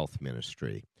the health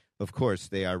ministry. Of course,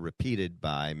 they are repeated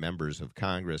by members of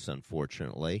Congress,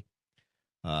 unfortunately,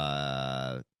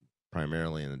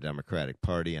 primarily in the Democratic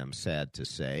Party, I'm sad to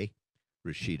say.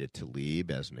 Rashida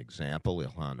Tlaib, as an example,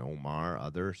 Ilhan Omar,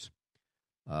 others.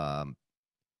 And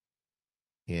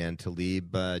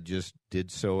Tlaib just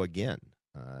did so again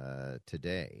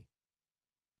today,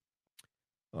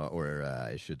 or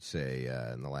I should say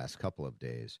in the last couple of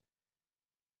days.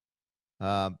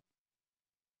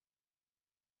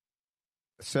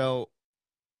 So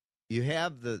you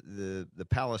have the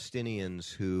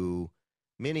Palestinians who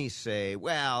many say,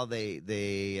 well,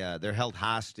 they're held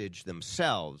hostage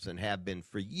themselves and have been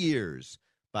for years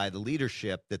by the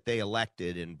leadership that they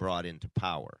elected and brought into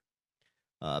power.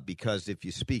 Because if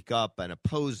you speak up and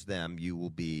oppose them, you will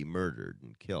be murdered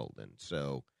and killed. And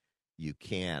so you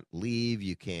can't leave,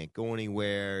 you can't go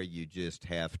anywhere, you just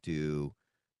have to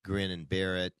grin and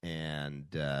bear it and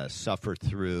suffer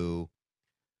through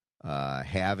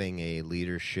having a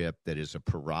leadership that is a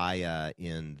pariah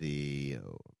in the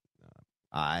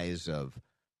eyes of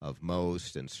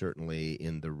most and certainly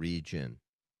in the region.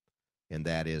 And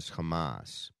that is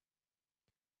Hamas.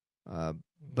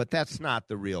 But that's not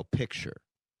the real picture.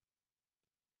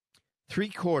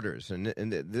 3/4,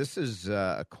 and this is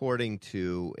according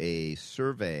to a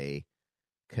survey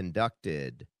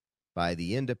conducted by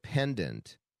the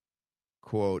independent,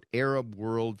 quote, Arab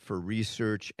World for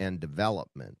Research and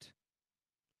Development,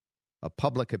 a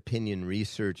public opinion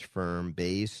research firm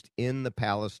based in the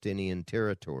Palestinian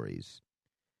territories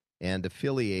and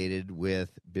affiliated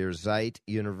with Birzeit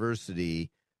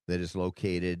University, that is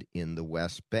located in the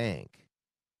West Bank.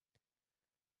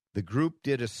 The group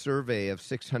did a survey of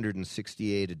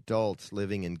 668 adults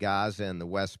living in Gaza and the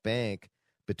West Bank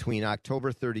between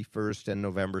October 31st and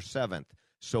November 7th.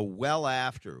 So well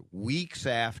after, weeks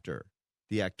after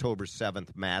the October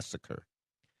 7th massacre.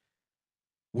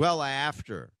 Well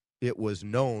after it was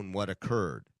known what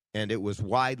occurred, and it was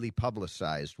widely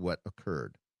publicized what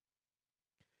occurred.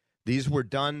 These were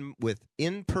done with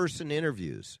in-person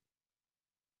interviews.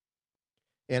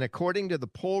 And according to the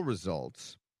poll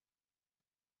results,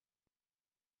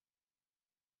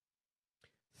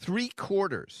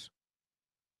 3/4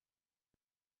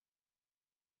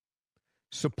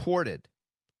 supported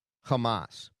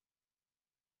Hamas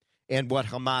and what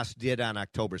Hamas did on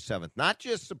October 7th. Not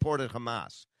just supported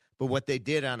Hamas, but what they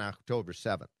did on October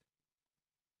 7th.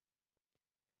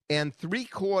 And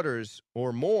 3/4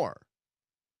 or more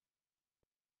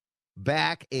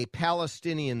back a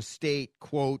Palestinian state,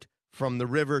 quote, from the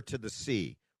river to the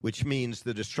sea, which means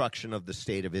the destruction of the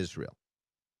state of Israel.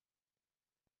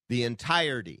 The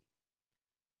entirety.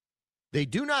 They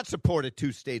do not support a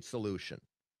two-state solution.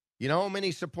 You know how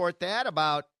many support that?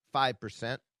 About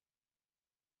 5%.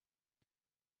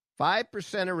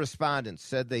 5% of respondents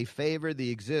said they favor the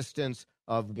existence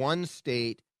of one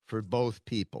state for both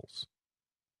peoples.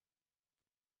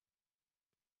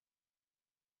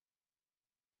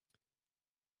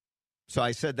 So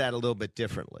I said that a little bit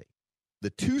differently. The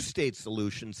two-state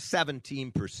solution,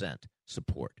 17%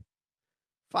 support.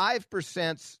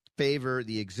 5% favor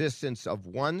the existence of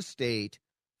one state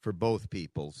for both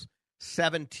peoples.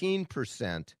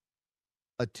 17%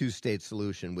 a two-state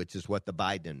solution, which is what the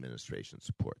Biden administration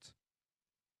supports.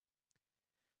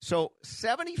 So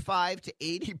 75 to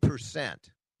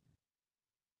 80%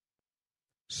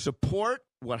 support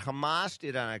what Hamas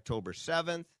did on October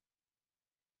 7th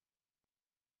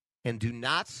and do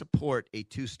not support a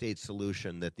two-state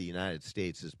solution that the United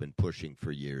States has been pushing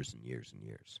for years and years and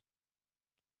years.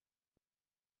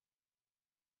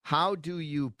 How do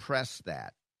you press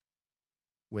that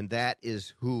when that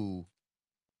is who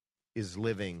is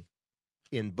living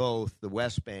in both the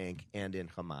West Bank and in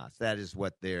Hamas? That is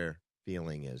what their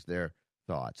feeling is, their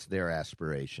thoughts, their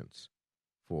aspirations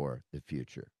for the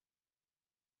future.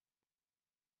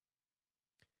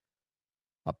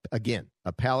 Again,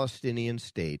 a Palestinian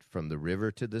state from the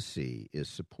river to the sea is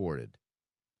supported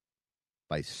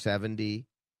by 70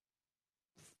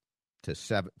 to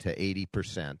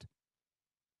 80%,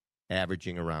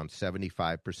 averaging around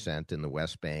 75% in the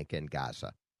West Bank and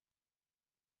Gaza.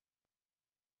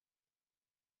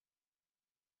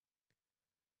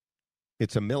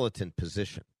 It's a militant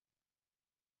position.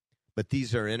 But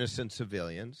these are innocent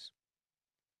civilians,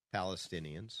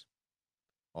 Palestinians.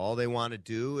 All they want to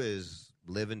do is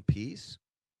live in peace?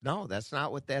 No, that's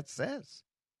not what that says.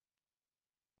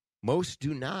 Most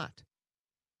do not.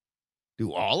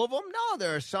 Do all of them? No,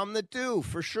 there are some that do,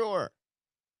 for sure.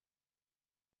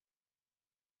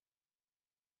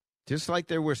 Just like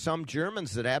there were some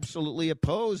Germans that absolutely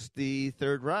opposed the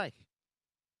Third Reich,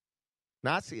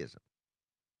 Nazism.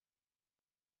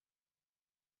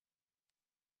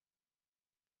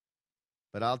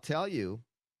 But I'll tell you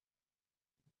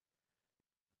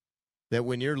that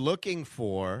when you're looking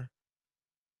for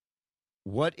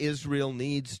what Israel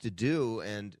needs to do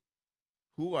and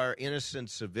who are innocent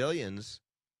civilians,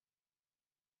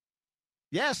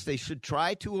 yes, they should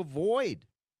try to avoid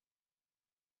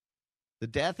the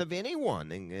death of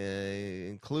anyone,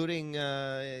 including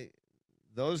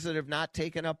those that have not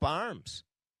taken up arms.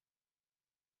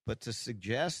 But to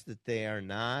suggest that they are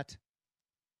not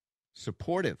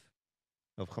supportive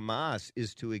of Hamas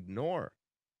is to ignore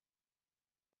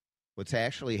what's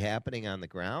actually happening on the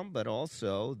ground, but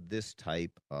also this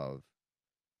type of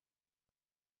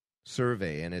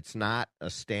survey. And it's not a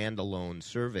standalone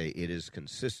survey. It is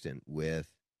consistent with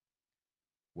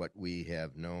what we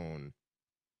have known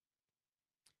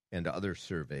and other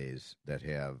surveys that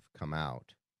have come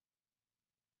out.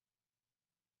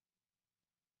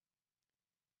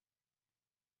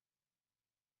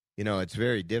 You know, it's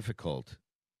very difficult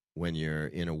when you're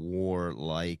in a war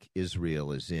like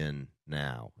Israel is in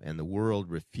now, and the world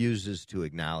refuses to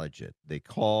acknowledge it. They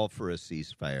call for a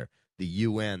ceasefire. The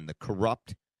UN, the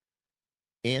corrupt,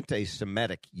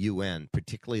 anti-Semitic UN,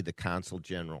 particularly the Consul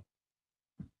General,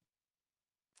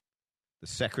 the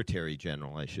Secretary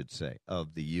General, I should say,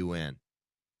 of the UN,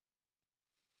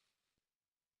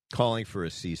 calling for a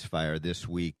ceasefire. This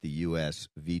week, the U.S.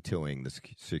 vetoing the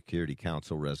Security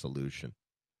Council resolution.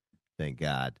 Thank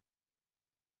God.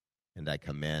 And I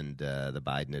commend the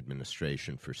Biden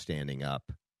administration for standing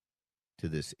up to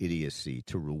this idiocy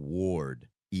to reward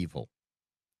evil.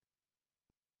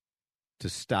 to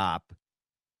stop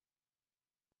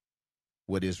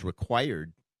what is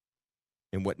required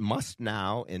and what must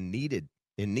now and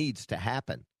needs to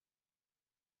happen.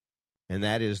 And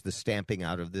that is the stamping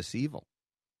out of this evil.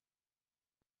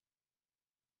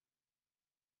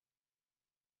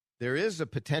 There is a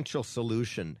potential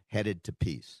solution headed to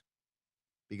peace,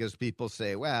 because people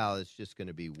say, well, it's just going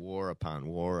to be war upon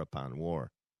war upon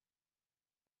war.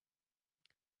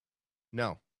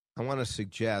 No, I want to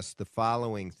suggest the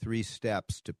following 3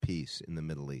 steps to peace in the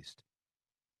Middle East.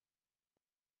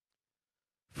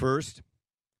 First,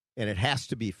 and it has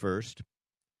to be first,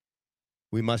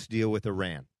 we must deal with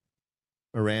Iran.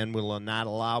 Iran will not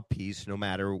allow peace no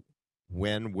matter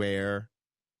when, where,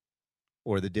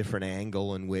 or the different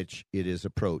angle in which it is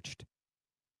approached.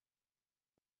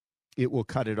 It will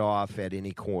cut it off at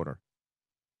any corner.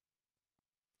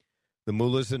 The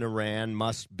mullahs in Iran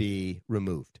must be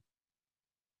removed.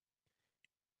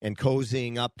 And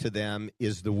cozying up to them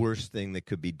is the worst thing that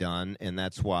could be done, and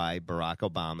that's why Barack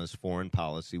Obama's foreign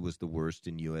policy was the worst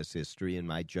in U.S. history, in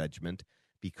my judgment,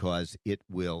 because it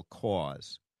will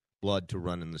cause blood to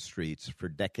run in the streets for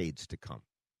decades to come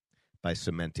by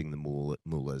cementing the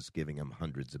mullahs, giving them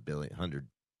 $100+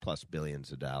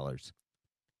 billions of dollars,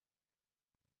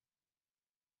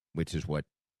 which is what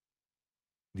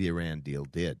the Iran deal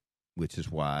did, which is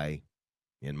why,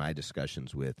 in my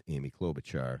discussions with Amy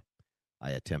Klobuchar, I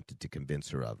attempted to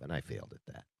convince her of, and I failed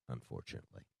at that,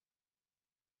 unfortunately,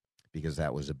 because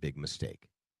that was a big mistake.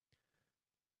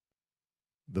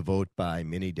 The vote by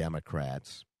many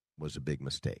Democrats was a big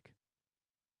mistake.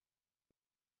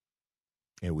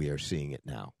 And we are seeing it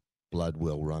now. Blood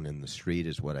will run in the street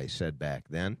is what I said back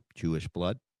then, Jewish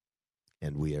blood,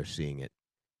 and we are seeing it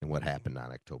in what happened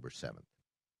on October 7th.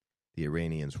 The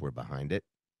Iranians were behind it.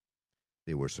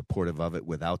 They were supportive of it.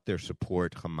 Without their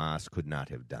support, Hamas could not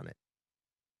have done it.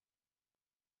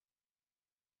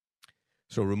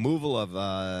 So removal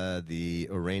of the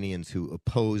Iranians who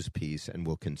oppose peace and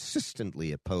will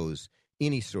consistently oppose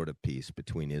any sort of peace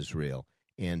between Israel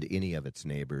and any of its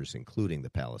neighbors, including the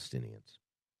Palestinians,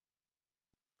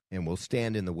 and will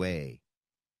stand in the way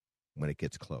when it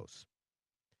gets close.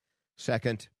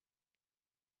 Second,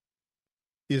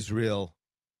 Israel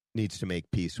needs to make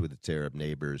peace with its Arab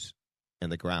neighbors, and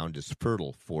the ground is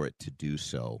fertile for it to do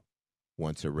so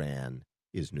once Iran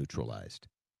is neutralized.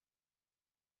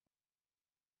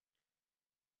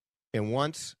 And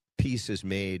once peace is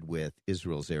made with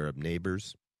Israel's Arab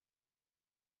neighbors,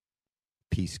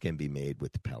 peace can be made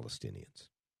with the Palestinians.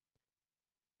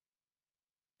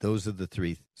 Those are the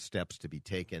 3 steps to be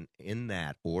taken in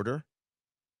that order.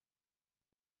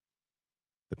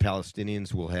 The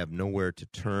Palestinians will have nowhere to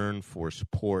turn for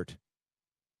support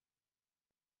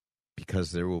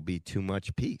because there will be too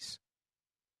much peace.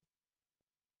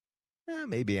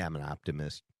 Maybe I'm an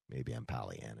optimist. Maybe I'm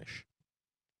Pollyannish.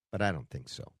 But I don't think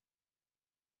so.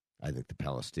 I think the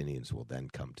Palestinians will then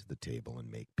come to the table and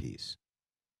make peace.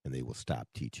 And they will stop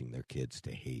teaching their kids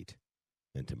to hate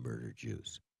and to murder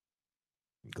Jews.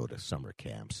 And go to summer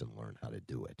camps and learn how to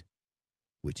do it,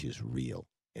 which is real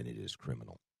and it is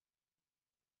criminal.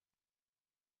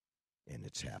 And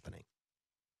it's happening.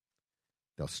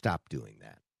 They'll stop doing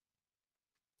that.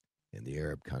 And the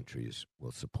Arab countries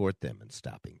will support them in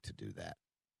stopping to do that,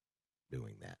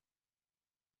 doing that.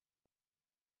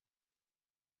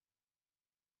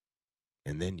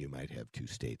 And then you might have 2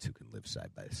 states who can live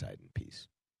side by side in peace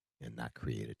and not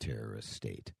create a terrorist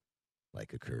state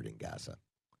like occurred in Gaza.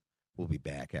 We'll be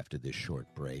back after this short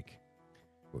break.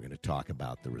 We're going to talk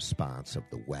about the response of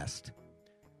the West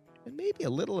and maybe a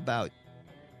little about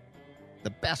the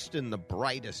best and the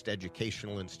brightest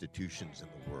educational institutions in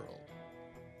the world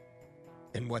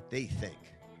and what they think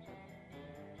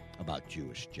about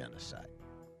Jewish genocide.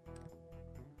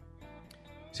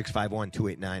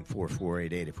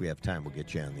 651-289-4488. If we have time, we'll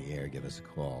get you on the air. Give us a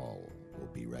call. We'll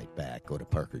be right back. Go to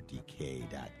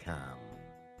parkerdk.com.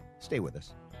 Stay with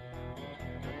us.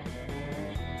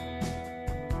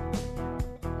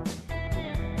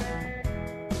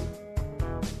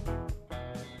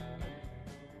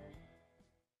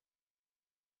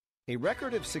 A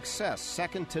record of success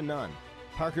second to none.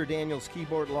 Parker Daniels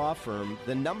Keyboard Law Firm,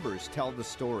 the numbers tell the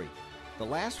story. The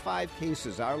last 5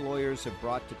 cases our lawyers have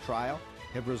brought to trial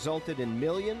have resulted in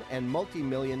million and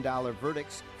multi-million-dollar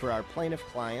verdicts for our plaintiff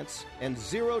clients and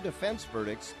 0 defense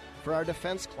verdicts for our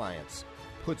defense clients.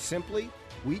 Put simply,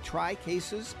 we try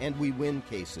cases and we win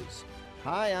cases.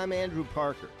 Hi, I'm Andrew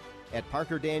Parker. At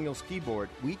Parker Daniels Keyboard,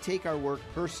 we take our work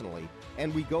personally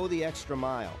and we go the extra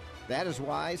mile. That is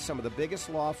why some of the biggest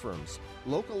law firms,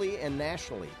 locally and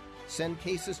nationally, send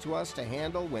cases to us to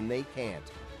handle when they can't.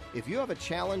 If you have a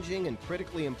challenging and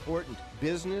critically important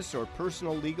business or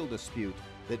personal legal dispute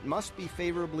that must be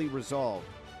favorably resolved,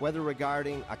 whether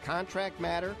regarding a contract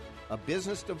matter, a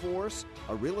business divorce,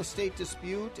 a real estate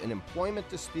dispute, an employment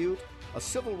dispute, a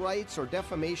civil rights or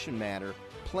defamation matter,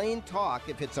 plain talk,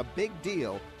 if it's a big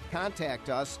deal, contact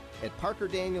us at Parker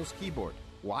Daniels Keyboard.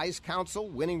 Wise counsel,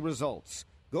 winning results.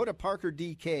 Go to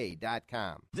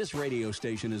parkerdk.com. This radio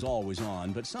station is always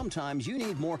on, but sometimes you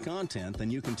need more content than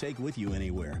you can take with you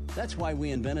anywhere. That's why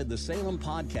we invented the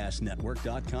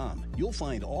SalemPodcastNetwork.com. You'll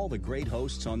find all the great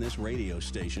hosts on this radio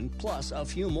station, plus a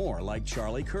few more like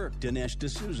Charlie Kirk, Dinesh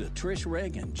D'Souza, Trish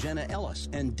Reagan, Jenna Ellis,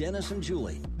 and Dennis and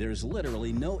Julie. There's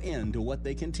literally no end to what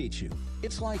they can teach you.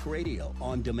 It's like radio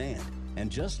on demand. And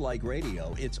just like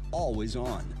radio, it's always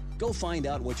on. Go find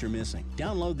out what you're missing.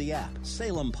 Download the app,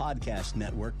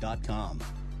 SalemPodcastNetwork.com.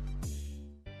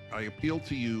 I appeal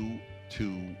to you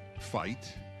to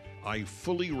fight. I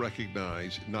fully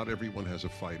recognize not everyone has a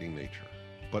fighting nature,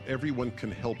 but everyone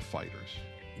can help fighters.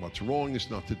 What's wrong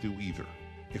is not to do either.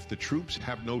 If the troops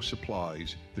have no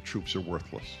supplies, the troops are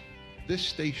worthless. This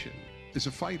station is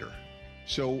a fighter.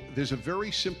 So there's a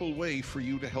very simple way for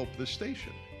you to help this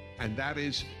station, and that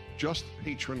is just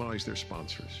patronize their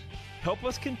sponsors. Help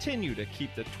us continue to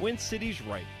keep the Twin Cities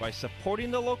right by supporting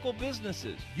the local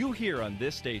businesses you hear on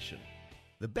this station.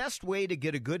 The best way to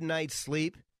get a good night's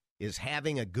sleep is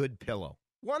having a good pillow.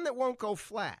 One that won't go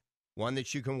flat. One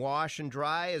that you can wash and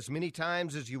dry as many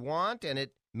times as you want, and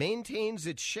it maintains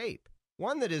its shape.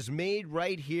 One that is made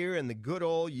right here in the good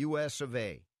old U.S. of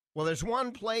A. Well, there's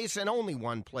one place and only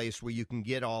one place where you can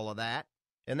get all of that,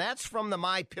 and that's from the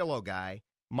MyPillow guy,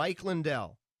 Mike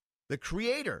Lindell, the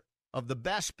creator of the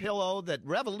best pillow that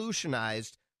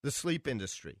revolutionized the sleep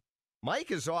industry.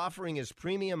 Mike is offering his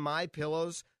premium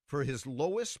MyPillows for his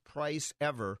lowest price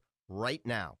ever right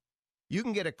now. You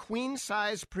can get a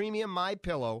queen-size premium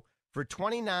MyPillow for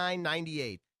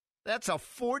 $29.98. That's a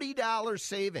 $40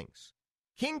 savings.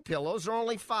 King pillows are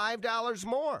only $5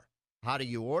 more. How do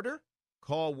you order?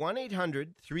 Call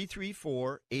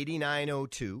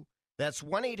 1-800-334-8902. That's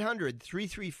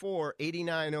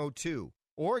 1-800-334-8902.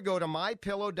 Or go to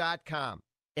MyPillow.com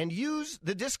and use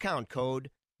the discount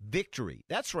code VICTORY.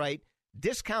 That's right,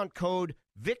 discount code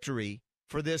VICTORY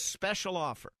for this special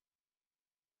offer.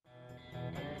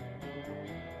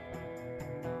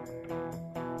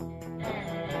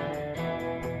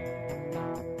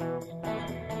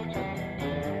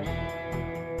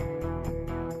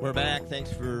 We're back.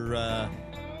 Thanks for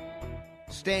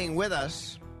staying with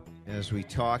us as we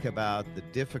talk about the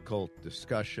difficult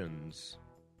discussions.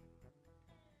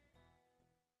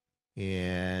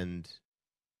 And,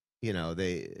 you know,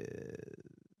 they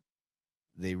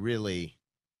really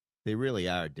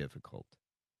are difficult.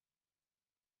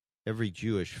 Every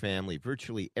Jewish family,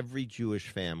 virtually every Jewish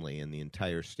family in the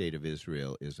entire state of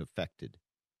Israel is affected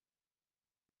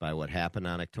by what happened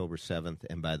on October 7th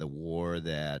and by the war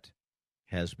that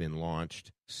has been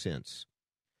launched since,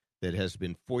 that has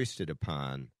been foisted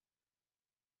upon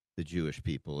the Jewish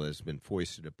people, has been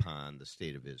foisted upon the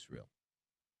state of Israel.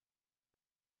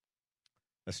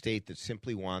 A state that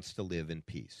simply wants to live in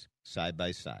peace, side by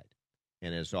side,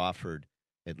 and has offered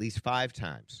at least 5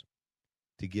 times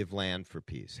to give land for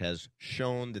peace, has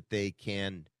shown that they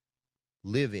can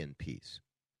live in peace.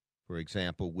 For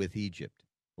example, with Egypt,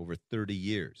 over 30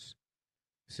 years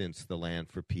since the Land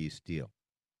for Peace deal.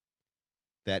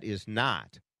 That is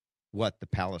not what the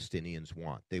Palestinians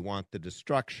want. They want the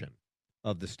destruction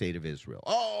of the state of Israel.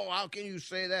 Oh, how can you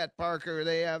say that, Parker?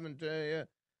 They haven't...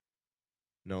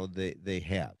 No, they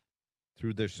have,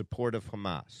 through their support of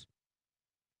Hamas,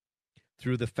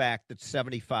 through the fact that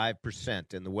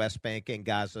 75% in the West Bank and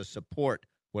Gaza support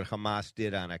what Hamas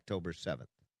did on October 7th.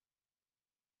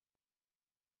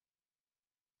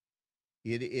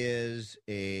 It is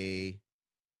a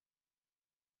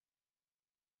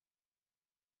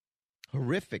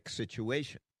horrific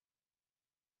situation.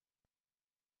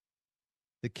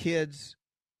 The kids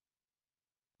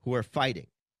who are fighting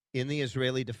in the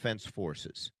Israeli Defense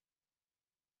Forces,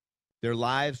 their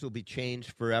lives will be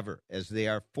changed forever as they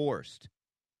are forced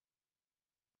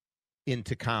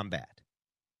into combat,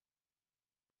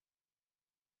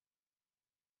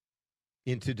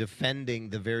 into defending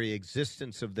the very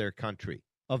existence of their country,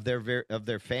 of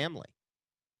their family.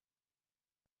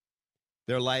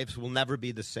 Their lives will never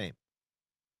be the same.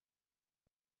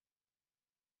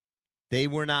 They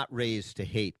were not raised to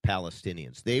hate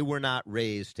Palestinians. They were not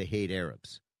raised to hate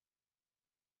Arabs.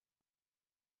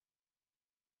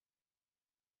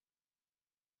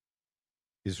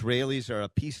 Israelis are a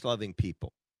peace-loving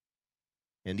people.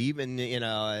 And even,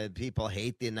 people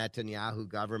hate the Netanyahu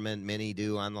government. Many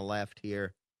do on the left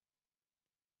here.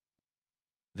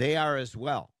 They are as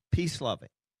well, peace-loving.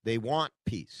 They want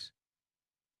peace.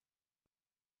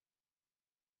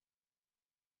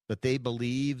 But they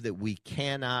believe that we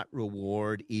cannot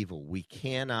reward evil. We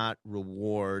cannot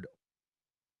reward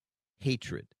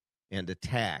hatred and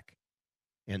attack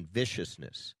and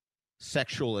viciousness,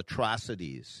 sexual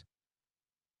atrocities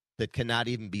that cannot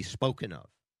even be spoken of,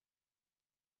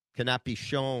 cannot be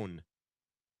shown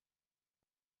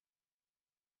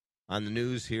on the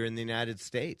news here in the United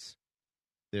States.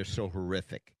 They're so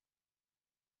horrific.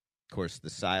 Of course, the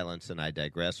silence, and I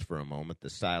digress for a moment, the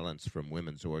silence from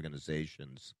women's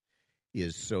organizations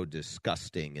is so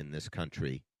disgusting in this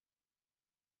country.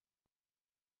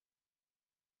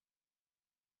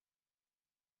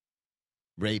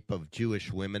 Rape of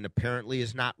Jewish women apparently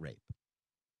is not rape,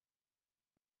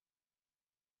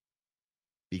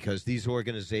 because these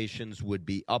organizations would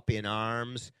be up in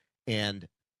arms and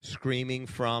screaming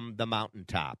from the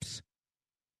mountaintops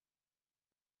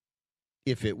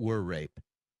if it were rape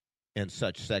and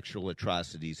such sexual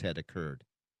atrocities had occurred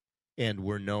and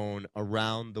were known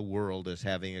around the world as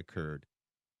having occurred.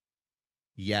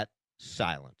 Yet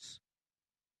silence.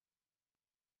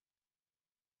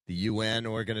 The UN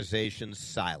organization's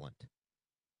silent.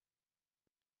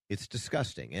 It's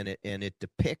disgusting, and it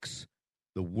depicts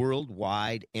the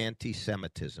worldwide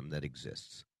anti-Semitism that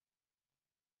exists.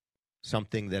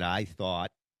 Something that I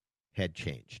thought had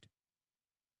changed.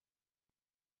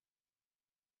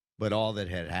 But all that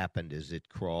had happened is it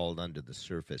crawled under the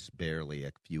surface barely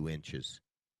a few inches,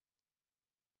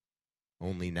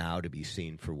 only now to be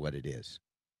seen for what it is.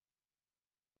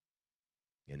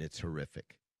 And it's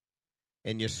horrific.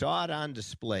 And you saw it on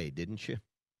display, didn't you?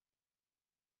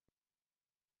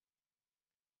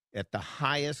 At the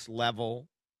highest level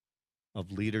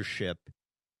of leadership,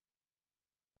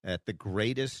 at the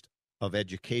greatest of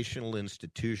educational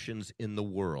institutions in the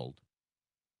world,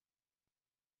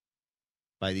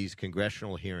 by these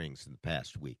congressional hearings in the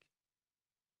past week.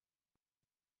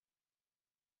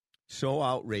 So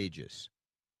outrageous.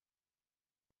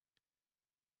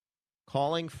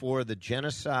 Calling for the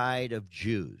genocide of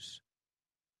Jews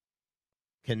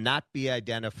cannot be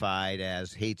identified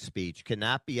as hate speech,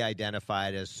 cannot be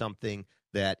identified as something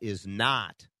that is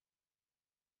not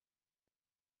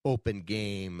open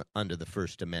game under the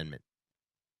First Amendment,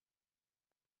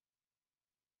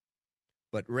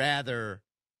 but rather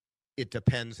it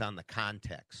depends on the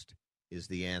context, is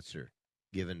the answer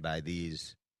given by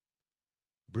these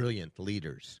brilliant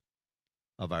leaders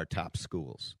of our top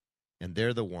schools. And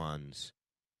they're the ones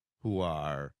who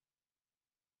are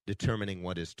determining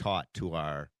what is taught to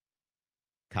our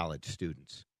college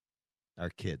students, our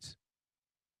kids.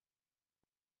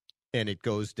 And it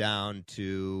goes down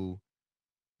to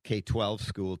K-12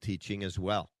 school teaching as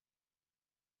well.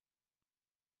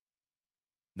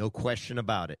 No question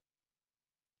about it.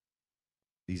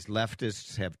 These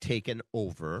leftists have taken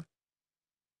over.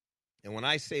 And when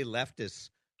I say leftists,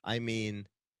 I mean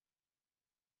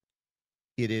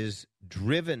it is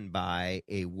driven by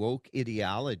a woke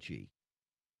ideology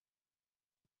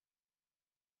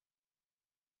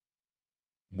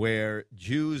where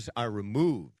Jews are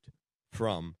removed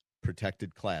from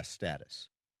protected class status.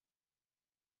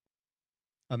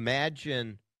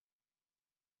 Imagine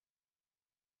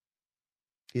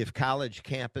if college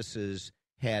campuses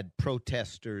had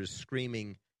protesters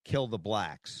screaming, "Kill the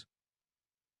blacks,"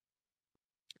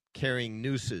 carrying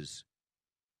nooses.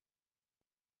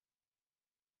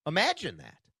 Imagine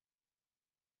that.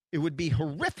 It would be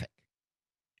horrific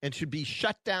and should be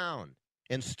shut down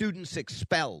and students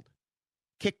expelled,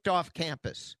 kicked off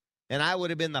campus. And I would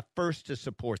have been the first to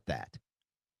support that.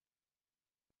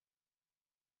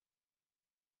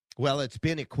 Well, it's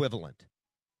been equivalent.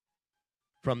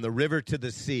 From the river to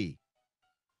the sea.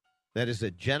 That is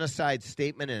a genocide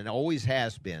statement, and it always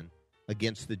has been,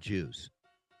 against the Jews.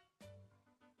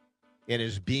 It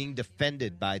is being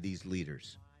defended by these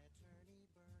leaders.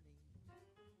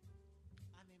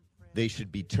 They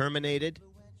should be terminated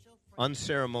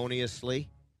unceremoniously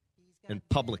and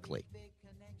publicly.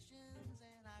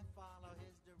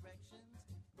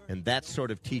 And that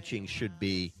sort of teaching should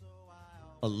be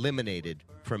eliminated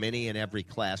from any and every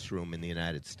classroom in the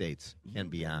United States and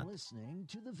beyond. Listening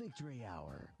to the Victory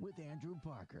Hour with Andrew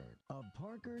Parker of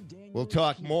Parker Daniels. We'll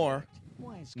talk more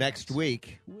next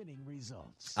week. Winning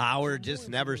results. Hour just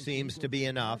never seems to be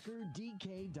enough.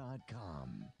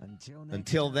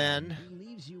 Until then,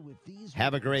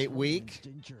 have a great week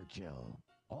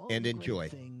and enjoy.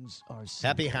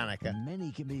 Happy Hanukkah.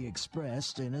 Many can be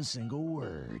expressed in a single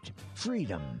word: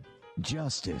 freedom,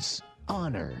 justice,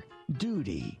 honor,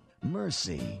 duty,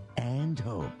 mercy, and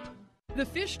hope.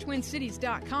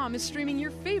 TheFishTwinCities.com is streaming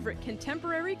your favorite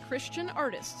contemporary Christian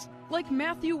artists like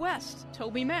Matthew West,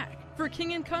 Toby Mac, For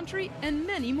King and Country, and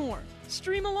many more.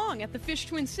 Stream along at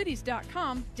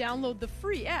TheFishTwinCities.com, download the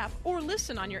free app, or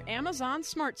listen on your Amazon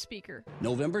smart speaker.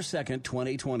 November 2nd,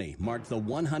 2020 marked the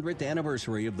 100th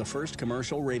anniversary of the first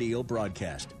commercial radio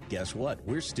broadcast. Guess what?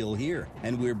 We're still here,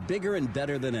 and we're bigger and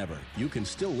better than ever. You can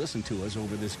still listen to us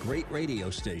over this great radio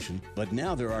station, but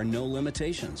now there are no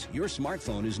limitations. Your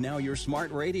smartphone is now your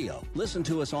smart radio. Listen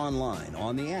to us online,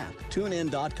 on the app,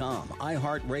 TuneIn.com,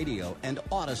 iHeartRadio, and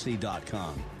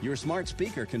Odyssey.com. Your smart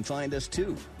speaker can find us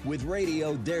too. With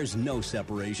radio, there's no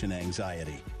separation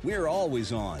anxiety. We're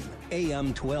always on.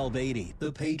 AM 1280,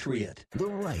 The Patriot. The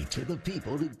right to the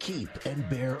people to keep and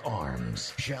bear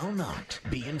arms shall not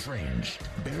be infringed.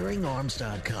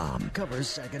 BearingArms.com covers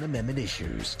Second Amendment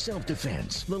issues,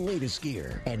 self-defense, the latest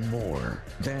gear, and more.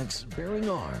 That's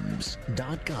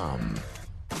BearingArms.com.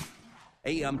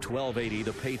 AM 1280,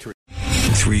 The Patriot.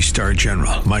 3-star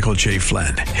General Michael J.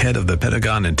 Flynn, head of the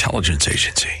Pentagon Intelligence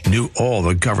Agency, knew all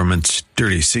the government's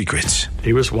dirty secrets.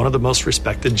 He was one of the most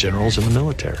respected generals in the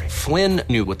military. Flynn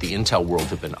knew what the intel world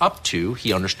had been up to.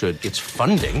 He understood its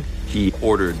funding. He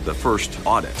ordered the first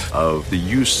audit of the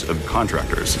use of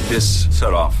contractors. This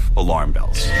set off alarm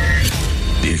bells.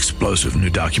 The explosive new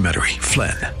documentary,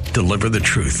 Flynn, Deliver the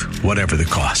Truth, Whatever the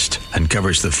Cost,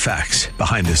 uncovers the facts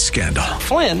behind this scandal.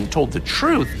 Flynn told the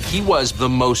truth. He was the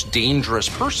most dangerous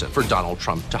person for Donald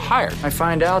Trump to hire. I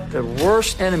find out the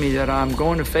worst enemy that I'm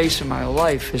going to face in my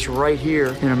life is right here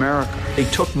in America. They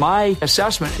took my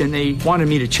assessment and they wanted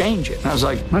me to change it. And I was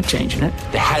like, I'm not changing it.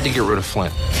 They had to get rid of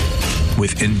Flynn.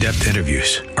 With in-depth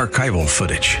interviews, archival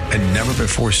footage, and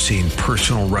never-before-seen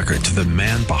personal records of the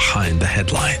man behind the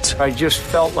headlines. I just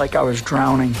felt like I was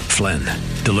drowning. Flynn,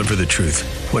 Deliver the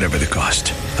Truth, Whatever the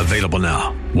Cost. Available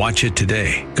now. Watch it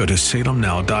today. Go to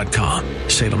salemnow.com.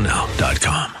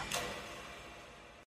 salemnow.com.